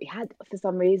 we had, for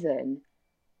some reason,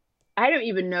 I don't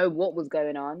even know what was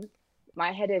going on.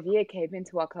 My head of year came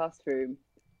into our classroom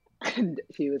and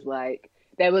she was like,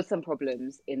 there was some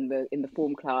problems in the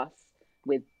form class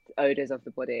with odors of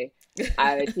the body,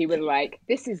 and she was like,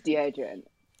 this is deodorant,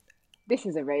 this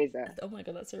is a razor. Oh my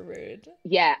god, that's so rude.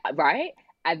 Yeah, right.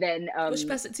 And then would she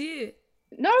pass it to you?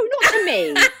 No, not to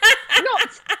me.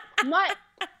 Not my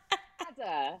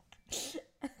father.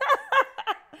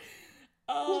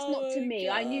 Of course not to me.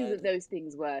 God. I knew that those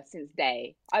things were since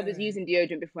day. I was using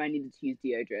deodorant before I needed to use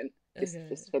deodorant,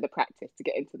 just for the practice to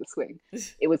get into the swing.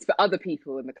 It was for other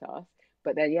people in the class,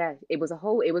 but then it was.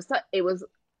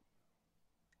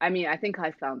 I mean, I think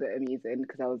I found it amusing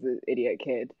because I was an idiot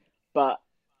kid, but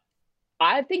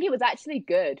I think it was actually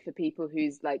good for people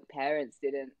whose like parents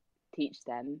didn't teach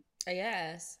them.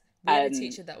 Yes, we had a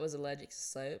teacher that was allergic to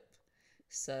soap,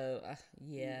 so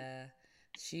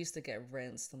she used to get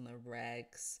rinsed on the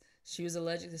regs. She was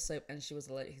allergic to soap and she was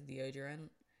allergic to deodorant.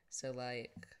 So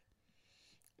like,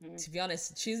 to be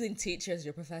honest, choosing teacher as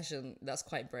your profession, that's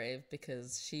quite brave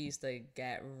because she used to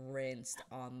get rinsed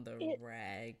on the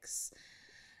regs.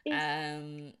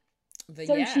 But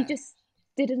so she just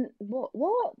didn't. What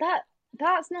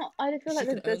that's not. I feel like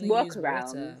there's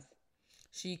workarounds.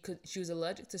 She was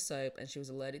allergic to soap and she was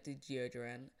allergic to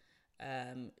deodorant.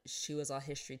 She was our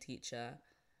history teacher.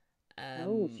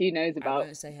 She knows about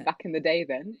back in the day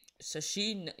then. So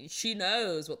she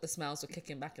knows what the smells were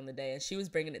kicking back in the day, and she was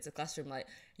bringing it to classroom. Like,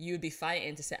 you would be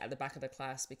fighting to sit at the back of the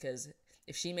class because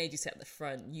if she made you sit at the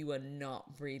front, you were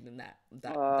not breathing that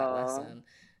lesson.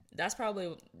 That's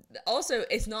probably also,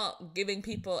 it's not giving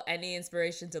people any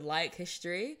inspiration to like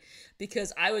history,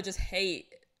 because I would just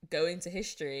hate going to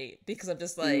history because I'm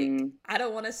just like, I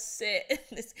don't want to sit in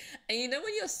this. And you know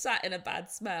when you're sat in a bad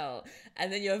smell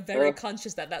and then you're very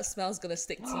conscious that smell's gonna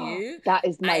stick to you, that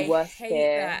is my worst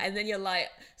fear. That. And then you're like,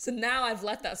 so now I've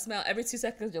let that smell every 2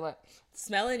 seconds, you're like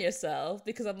smelling yourself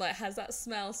because I'm like, has that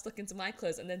smell stuck into my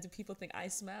clothes, and then do people think I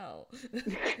smell?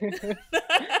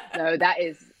 No, that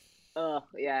is no,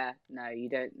 you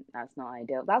don't. That's not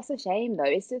ideal. That's a shame though.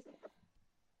 It's just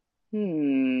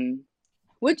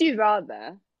would you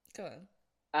rather go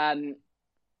on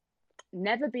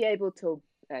never be able to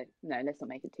no, let's not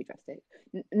make it too drastic.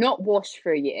 Not wash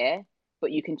for a year,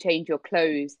 but you can change your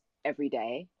clothes every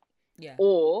day,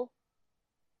 or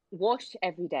wash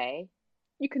every day,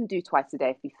 you can do twice a day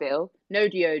if you feel, no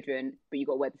deodorant, but you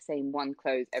got to wear the same one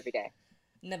clothes every day?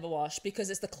 Never wash, because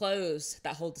it's the clothes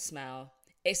that hold the smell.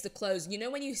 It's the clothes. You know,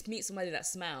 when you meet somebody that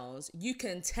smells, you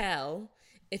can tell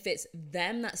if it's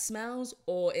them that smells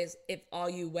or are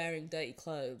you wearing dirty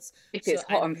clothes. If it's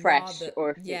hot and fresh,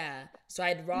 or so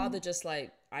I'd rather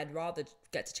I'd rather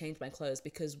get to change my clothes,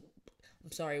 because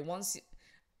I'm sorry, once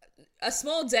a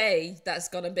small day that's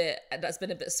been a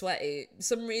bit sweaty, for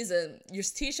some reason your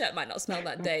t-shirt might not smell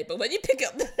that day, but when you pick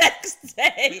up the next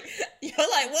day, you're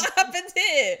like, what happened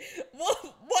here?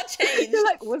 What changed? You're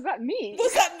like, was that me?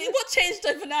 What changed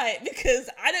overnight? Because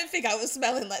I don't think I was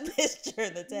smelling like this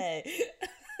during the day.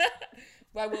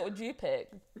 Why? What would you pick?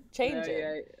 Change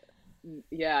it.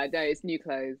 Yeah, no, it's new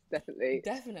clothes, definitely.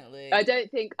 I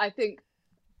think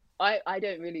I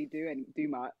don't really do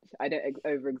much. I don't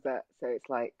overexert, so it's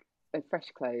like a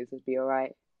fresh clothes would be all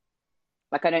right.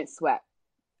 Like, I don't sweat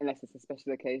unless it's a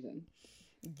special occasion.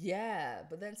 Yeah,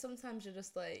 but then sometimes you're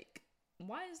just like,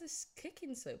 why is this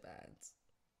kicking so bad?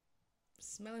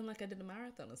 Smelling like I did a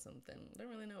marathon or something. I don't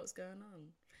really know what's going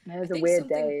on. There's a weird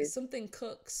day. Something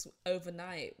cooks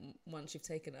overnight once you've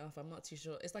taken it off. I'm not too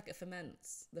sure. It's like it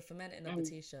ferments. The fermenting of the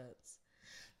t-shirts.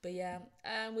 But yeah,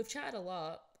 we've chatted a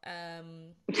lot. I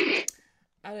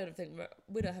don't think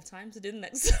we don't have time to do the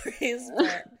next stories.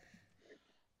 But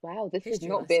wow, this has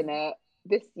not been a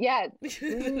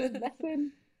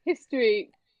lesson.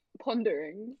 History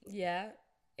pondering. Yeah.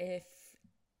 If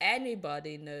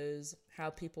anybody knows how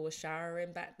people were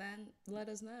showering back then, let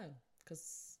us know.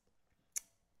 Because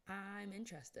I'm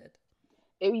interested.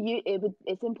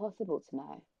 It's impossible to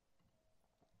know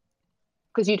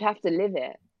because you'd have to live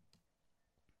it,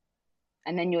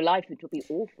 and then your life would be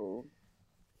awful.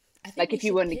 I think Like we if you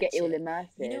should want to get pitch all it. You know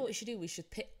immersive. what we should do? We should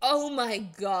pitch. Oh my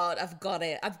god, I've got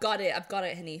it. I've got it. I've got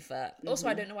it, Hanifa. Also,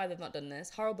 I Hmm. don't know why they've not done this.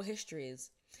 Horrible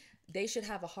histories. They should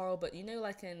have a horrible. You know,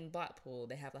 like in Blackpool,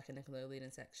 they have like a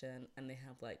Nickelodeon section, and they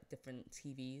have like different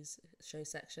TVs show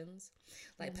sections, Oh,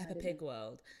 like no, I Peppa don't Pig know.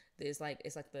 World. There's like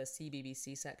it's like the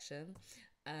CBBC section.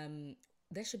 Um,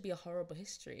 there should be a horrible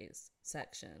histories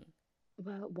section.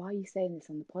 Well, why are you saying this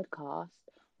on the podcast?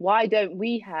 Why don't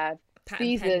we have Patent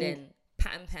seasoned? pending.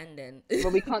 Patent pending.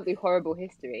 Well, we can't do horrible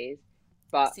histories,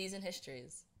 but Season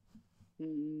histories.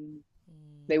 mm,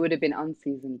 they would have been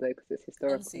unseasoned though because it's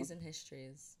historical. Unseasoned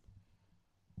histories.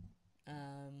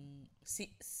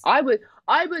 See, I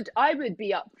would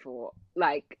be up for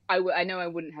like I know I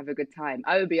wouldn't have a good time.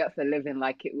 I would be up for living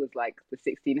like it was like the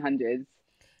 1600s.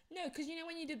 no, because you know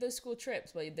when you did those school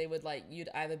trips where they would like you'd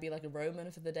either be like a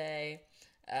Roman for the day,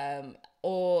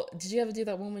 or did you ever do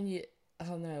that one when you?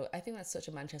 Oh no, I think that's such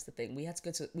a Manchester thing. We had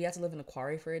to live in a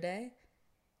quarry for a day.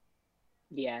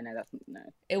 Yeah, no, that's no.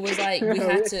 It was like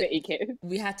We're city kids.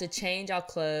 we had to change our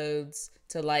clothes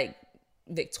to like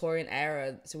Victorian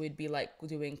era, so we'd be like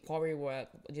doing quarry work.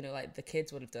 You know, like the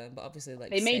kids would have done, but obviously like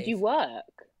They made you safe.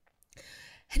 work.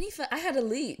 Hanifa, I had a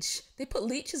leech. They put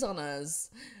leeches on us.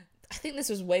 I think this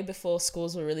was way before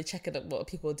schools were really checking up what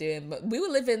people were doing, but we were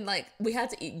living like we had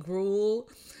to eat gruel.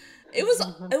 It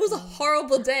was a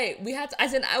horrible day. We had to,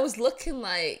 as in I was looking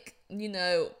like, you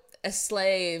know, a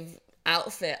slave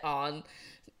outfit on.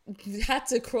 We had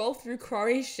to crawl through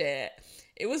quarry shit.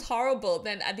 It was horrible.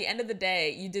 Then at the end of the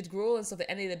day, you did gruel and stuff. At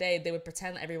the end of the day, they would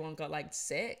pretend that everyone got like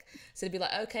sick. So they'd be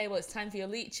like, okay, well, it's time for your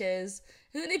leeches.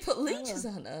 And then they put leeches Oh,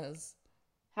 on us.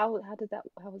 how was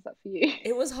that for you?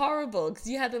 It was horrible because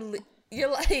you had you're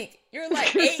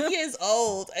like 8 years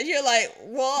old and you're like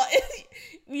what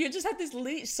you just had this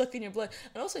leech sucking your blood,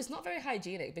 and also it's not very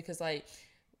hygienic because like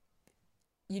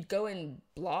you'd go in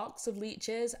blocks of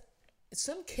leeches.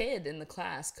 Some kid in the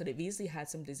class could have easily had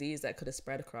some disease that could have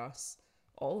spread across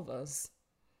all of us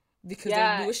because we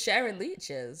Yeah. were sharing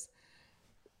leeches.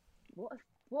 What?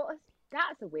 What?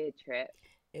 That's a weird trip.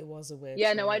 It was a weird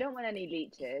Yeah, no, I trip. don't want any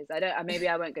leeches. I don't. Maybe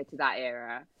I won't go to that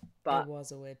era, It but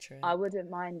was a weird I trip. wouldn't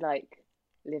mind like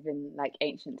living like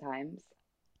ancient times.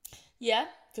 Yeah,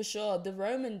 for sure. The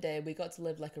Roman day, we got to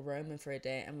live like a Roman for a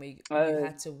day, and we you Oh,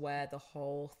 had to wear the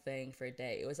whole thing for a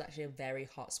day. It was actually a very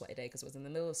hot, sweaty day because it was in the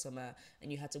middle of summer,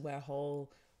 and you had to wear a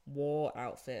whole war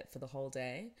outfit for the whole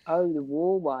day. oh, the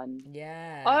war one. Oh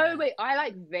Yeah, wait, I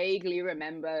like vaguely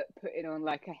remember putting on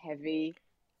like a heavy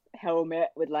helmet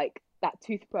with like that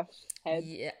toothbrush head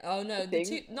yeah. Oh no,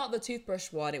 thing. not the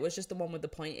toothbrush one. It was just the one with the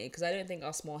pointy because I don't think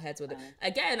our small heads would. Uh,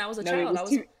 Again, I was a no, it child. was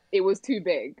too. It was too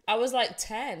big. I was like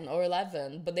 10 or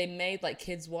 11, but they made like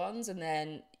kids ones, and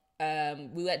then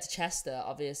we went to Chester,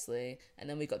 obviously, and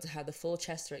then we got to have the full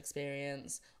Chester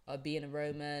experience of being a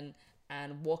Roman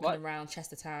and walking What? around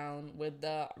Chester town with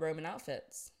the Roman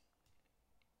outfits.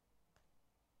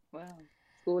 Wow.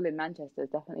 School in Manchester is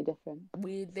definitely different.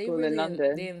 They School in really they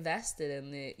London. invested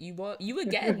in the you were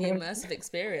getting the immersive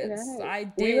experience. No,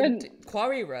 I we went. did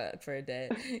quarry work for a day.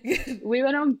 We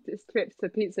went on this trip to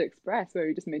Pizza Express where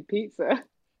we just made pizza.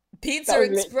 That Pizza was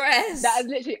lit. That Express. is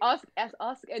literally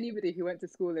ask anybody who went to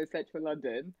school in central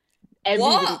London.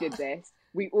 Everybody What? did this.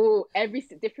 We all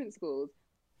different schools.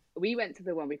 We went to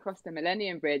the one. We crossed the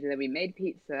Millennium Bridge and then we made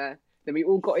pizza. Then we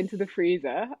all got into the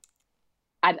freezer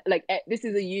and like this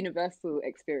is a universal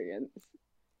experience.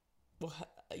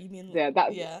 You mean Yeah,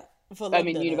 that's yeah, for I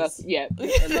mean universal.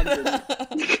 Londoners. Yeah,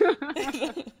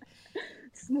 London.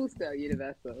 Small scale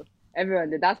universal. Everyone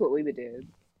did. That's what we were doing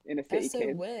in a city, That's so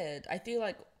kids. weird. I feel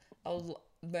like a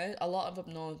lot of up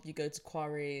north, you go to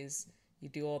quarries, you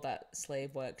do all that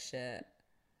slave work shit.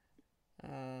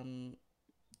 Um,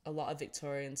 a lot of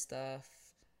Victorian stuff,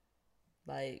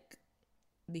 like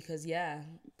because yeah.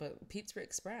 But Pizza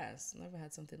Express, never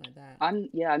had something like that. I'm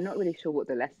not really sure what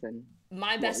the lesson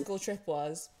My best was. school trip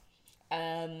was,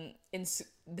 in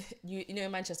you know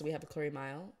in Manchester we have a Curry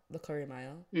Mile, the Curry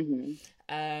Mile. Hmm.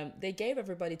 They gave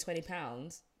everybody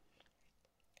 £20,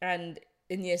 and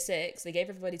in year six they gave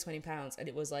everybody £20, and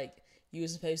it was like you were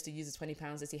supposed to use the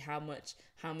 £20 to see how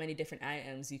many different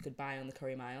items you could buy on the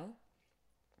Curry Mile.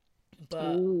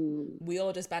 But Ooh. we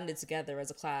all just banded together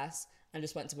as a class and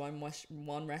just went to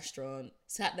one restaurant,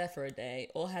 sat there for a day,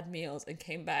 all had meals, and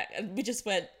came back. And we just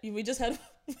ate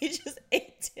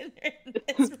dinner in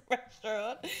this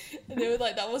restaurant. And they were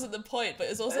like, that wasn't the point, but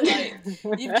it's also like,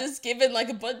 you've just given like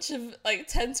a bunch of like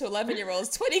 10 to 11-year-olds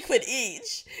 20 quid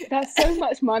each. That's so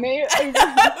much money.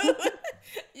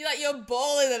 You're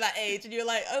balling at that age, and you're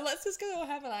like, oh, let's just go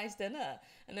have a nice dinner.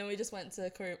 And then we all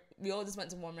just went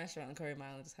to one restaurant in Curry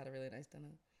Mile and just had a really nice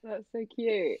dinner. That's so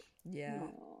cute. Yeah.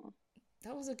 Aww.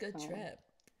 That was a good trip.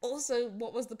 Also,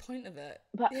 what was the point of it?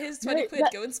 But Here's 20 quid,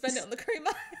 go and spend it on the Curry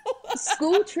Mile.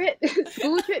 school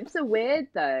trips are weird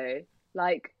though.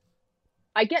 Like,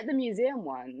 I get the museum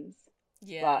ones.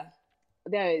 Yeah.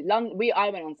 But I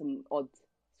went on some odd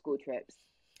school trips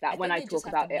that when I talk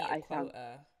about it, I found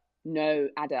no,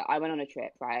 Ada, I went on a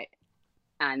trip, right?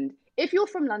 And if you're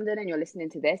from London and you're listening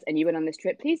to this and you went on this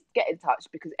trip, please get in touch,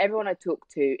 because everyone I talk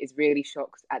to is really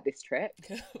shocked at this trip.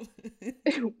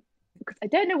 Because I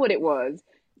don't know what it was,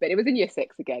 but it was in year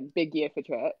 6 again, big year for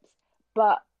trips.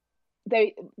 But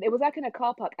it was like in a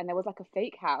car park, and there was like a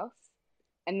fake house,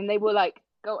 and then they were like,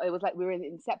 it was like we were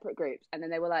in separate groups, and then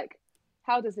they were like,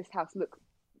 how does this house look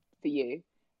for you?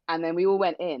 And then we all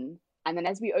went in, and then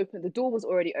as we opened, the door was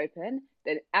already open.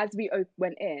 Then as we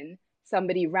went in,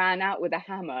 somebody ran out with a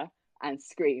hammer and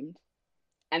screamed.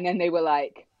 And then they were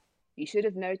like, you should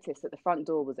have noticed that the front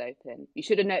door was open. You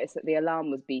should have noticed that the alarm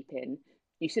was beeping.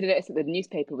 You should have noticed that the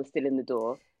newspaper was still in the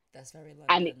door. That's very London.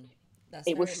 And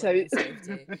it was so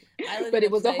safety. But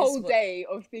it was a whole day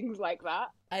of things like that.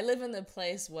 I live in a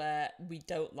place where we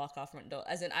don't lock our front door.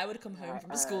 As in, I would come home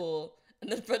from school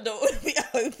and the front door would be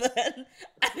open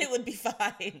and it would be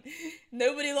fine.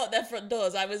 Nobody locked their front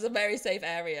doors. I was a very safe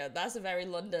area. That's a very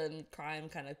London crime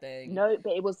kind of thing. No,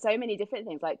 but it was so many different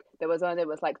things. Like there was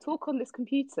like, talk on this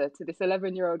computer to this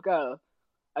 11-year-old girl.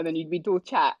 And then you'd be all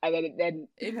chat, and then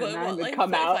a man would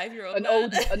come out. An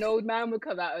old man would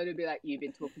come out and it'd be like, "You've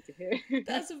been talking to him."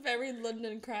 That's a very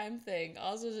London crime thing.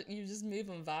 Also, you just move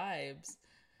on vibes.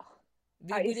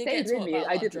 We did get taught about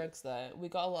a lot of drugs though. We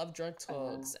got a lot of drug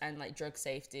talks and like drug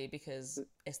safety because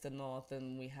it's the north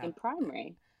and we have in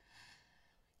primary.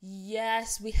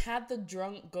 Yes, we had the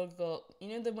drunk goggle.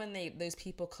 You know when those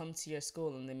people come to your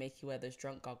school and they make you wear those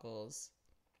drunk goggles.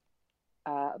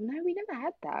 No, we never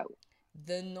had that.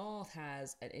 The North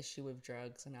has an issue with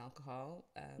drugs and alcohol,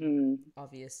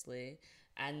 obviously.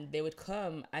 And they would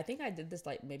come, I think I did this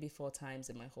like maybe 4 times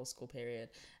in my whole school period.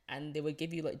 And they would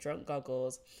give you like drunk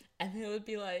goggles. And they would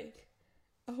be like,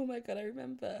 oh my God, I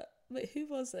remember. Like, who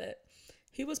was it?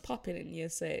 Who was popping in year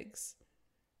 6?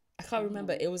 I can't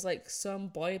remember. It was like some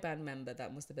boy band member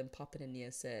that must have been popping in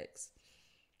year 6.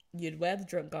 You'd wear the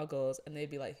drunk goggles and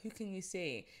they'd be like, who can you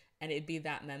see? And it'd be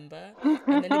that member. And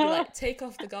then it'd be like, take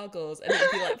off the goggles. And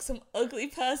it'd be like some ugly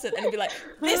person. And it'd be like,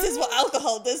 this is what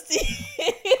alcohol does to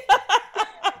you.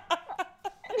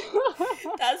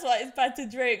 That's why it's bad to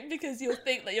drink, because you'll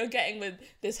think that you're getting with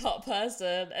this hot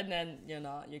person. And then you're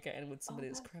not. You're getting with somebody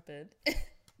that's crepid.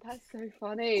 That's so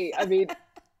funny. I mean,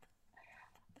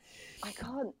 I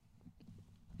can't.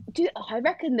 I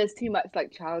reckon there's too much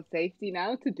like child safety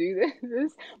now to do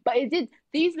this, but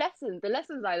the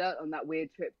lessons I learned on that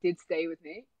weird trip did stay with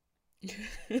me.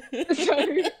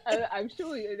 So I'm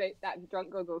sure that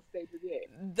drunk goggle stayed with you.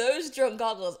 Those drunk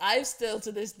goggles, I've still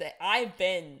to this day, I've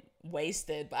been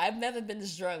wasted, but I've never been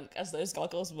as drunk as those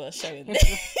goggles were showing me.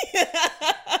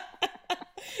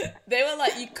 They were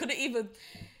like, you couldn't even,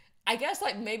 I guess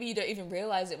like maybe you don't even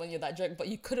realize it when you're that drunk, but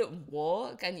you couldn't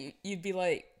walk, and you'd be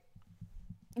like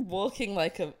walking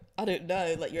like I don't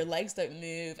know, like your legs don't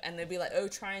move, and they'd be like, oh,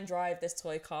 try and drive this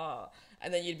toy car,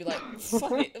 and then you'd be like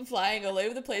flying all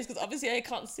over the place because obviously I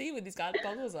can't see with these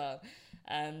goggles on.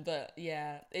 But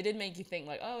yeah, it did make you think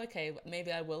like, oh, okay,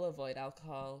 maybe I will avoid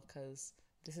alcohol because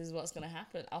this is what's gonna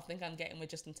happen. I'll think I'm getting with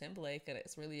Justin Timberlake and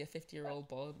it's really a 50-year-old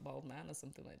bald man or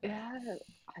something like that. Yeah,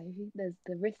 I think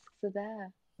the risks are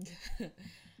there.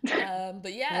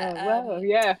 But yeah,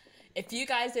 yeah. If you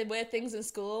guys did weird things in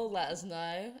school, let us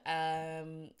know.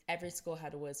 Every school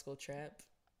had a weird school trip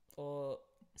or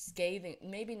scathing.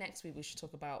 Maybe next week we should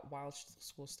talk about wild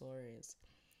school stories.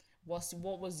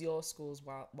 What was your school's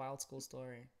wild school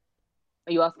story?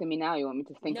 Are you asking me now? You want me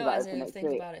to think about it for next week?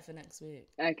 Think about it for next week.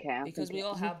 Okay. Because we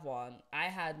all have one. I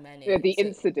had many.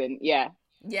 Incident, yeah.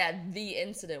 Yeah, the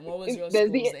incident. What was your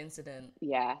school's incident?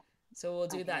 Yeah. So we'll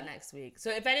do that next week. So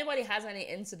if anybody has any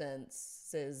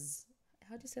incidences,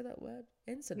 how do you say that word?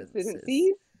 Incidences.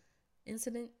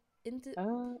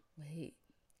 Wait.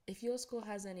 If your school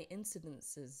has any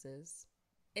incidences.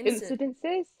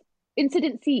 Incidences?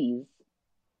 Incidences.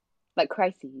 Like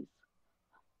crises.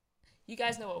 You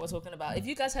guys know what we're talking about. If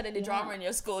you guys had any drama in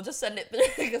your school, just send it through.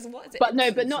 Because what is it? But no,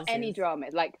 but not any drama.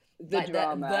 Like the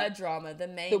drama. The drama, the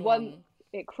main the one.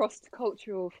 It crossed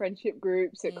cultural friendship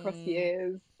groups. It crossed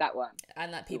years. That one.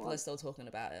 And that people are still talking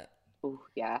about it. Oh,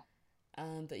 yeah.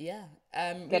 But yeah.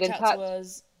 Get reach in out touch. to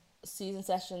us,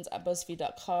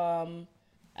 seasonsessions@buzzfeed.com.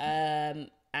 And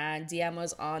DM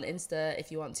us on Insta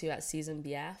if you want to at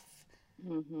seasonbf.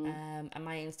 And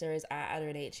my Insta is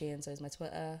 @AdarinHE, and so is my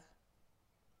Twitter.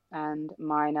 And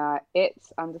mine are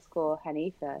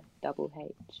its_Hanifa, double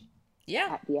H.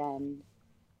 Yeah. At the end.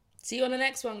 See you on the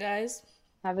next one, guys.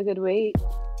 Have a good week.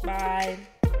 Bye.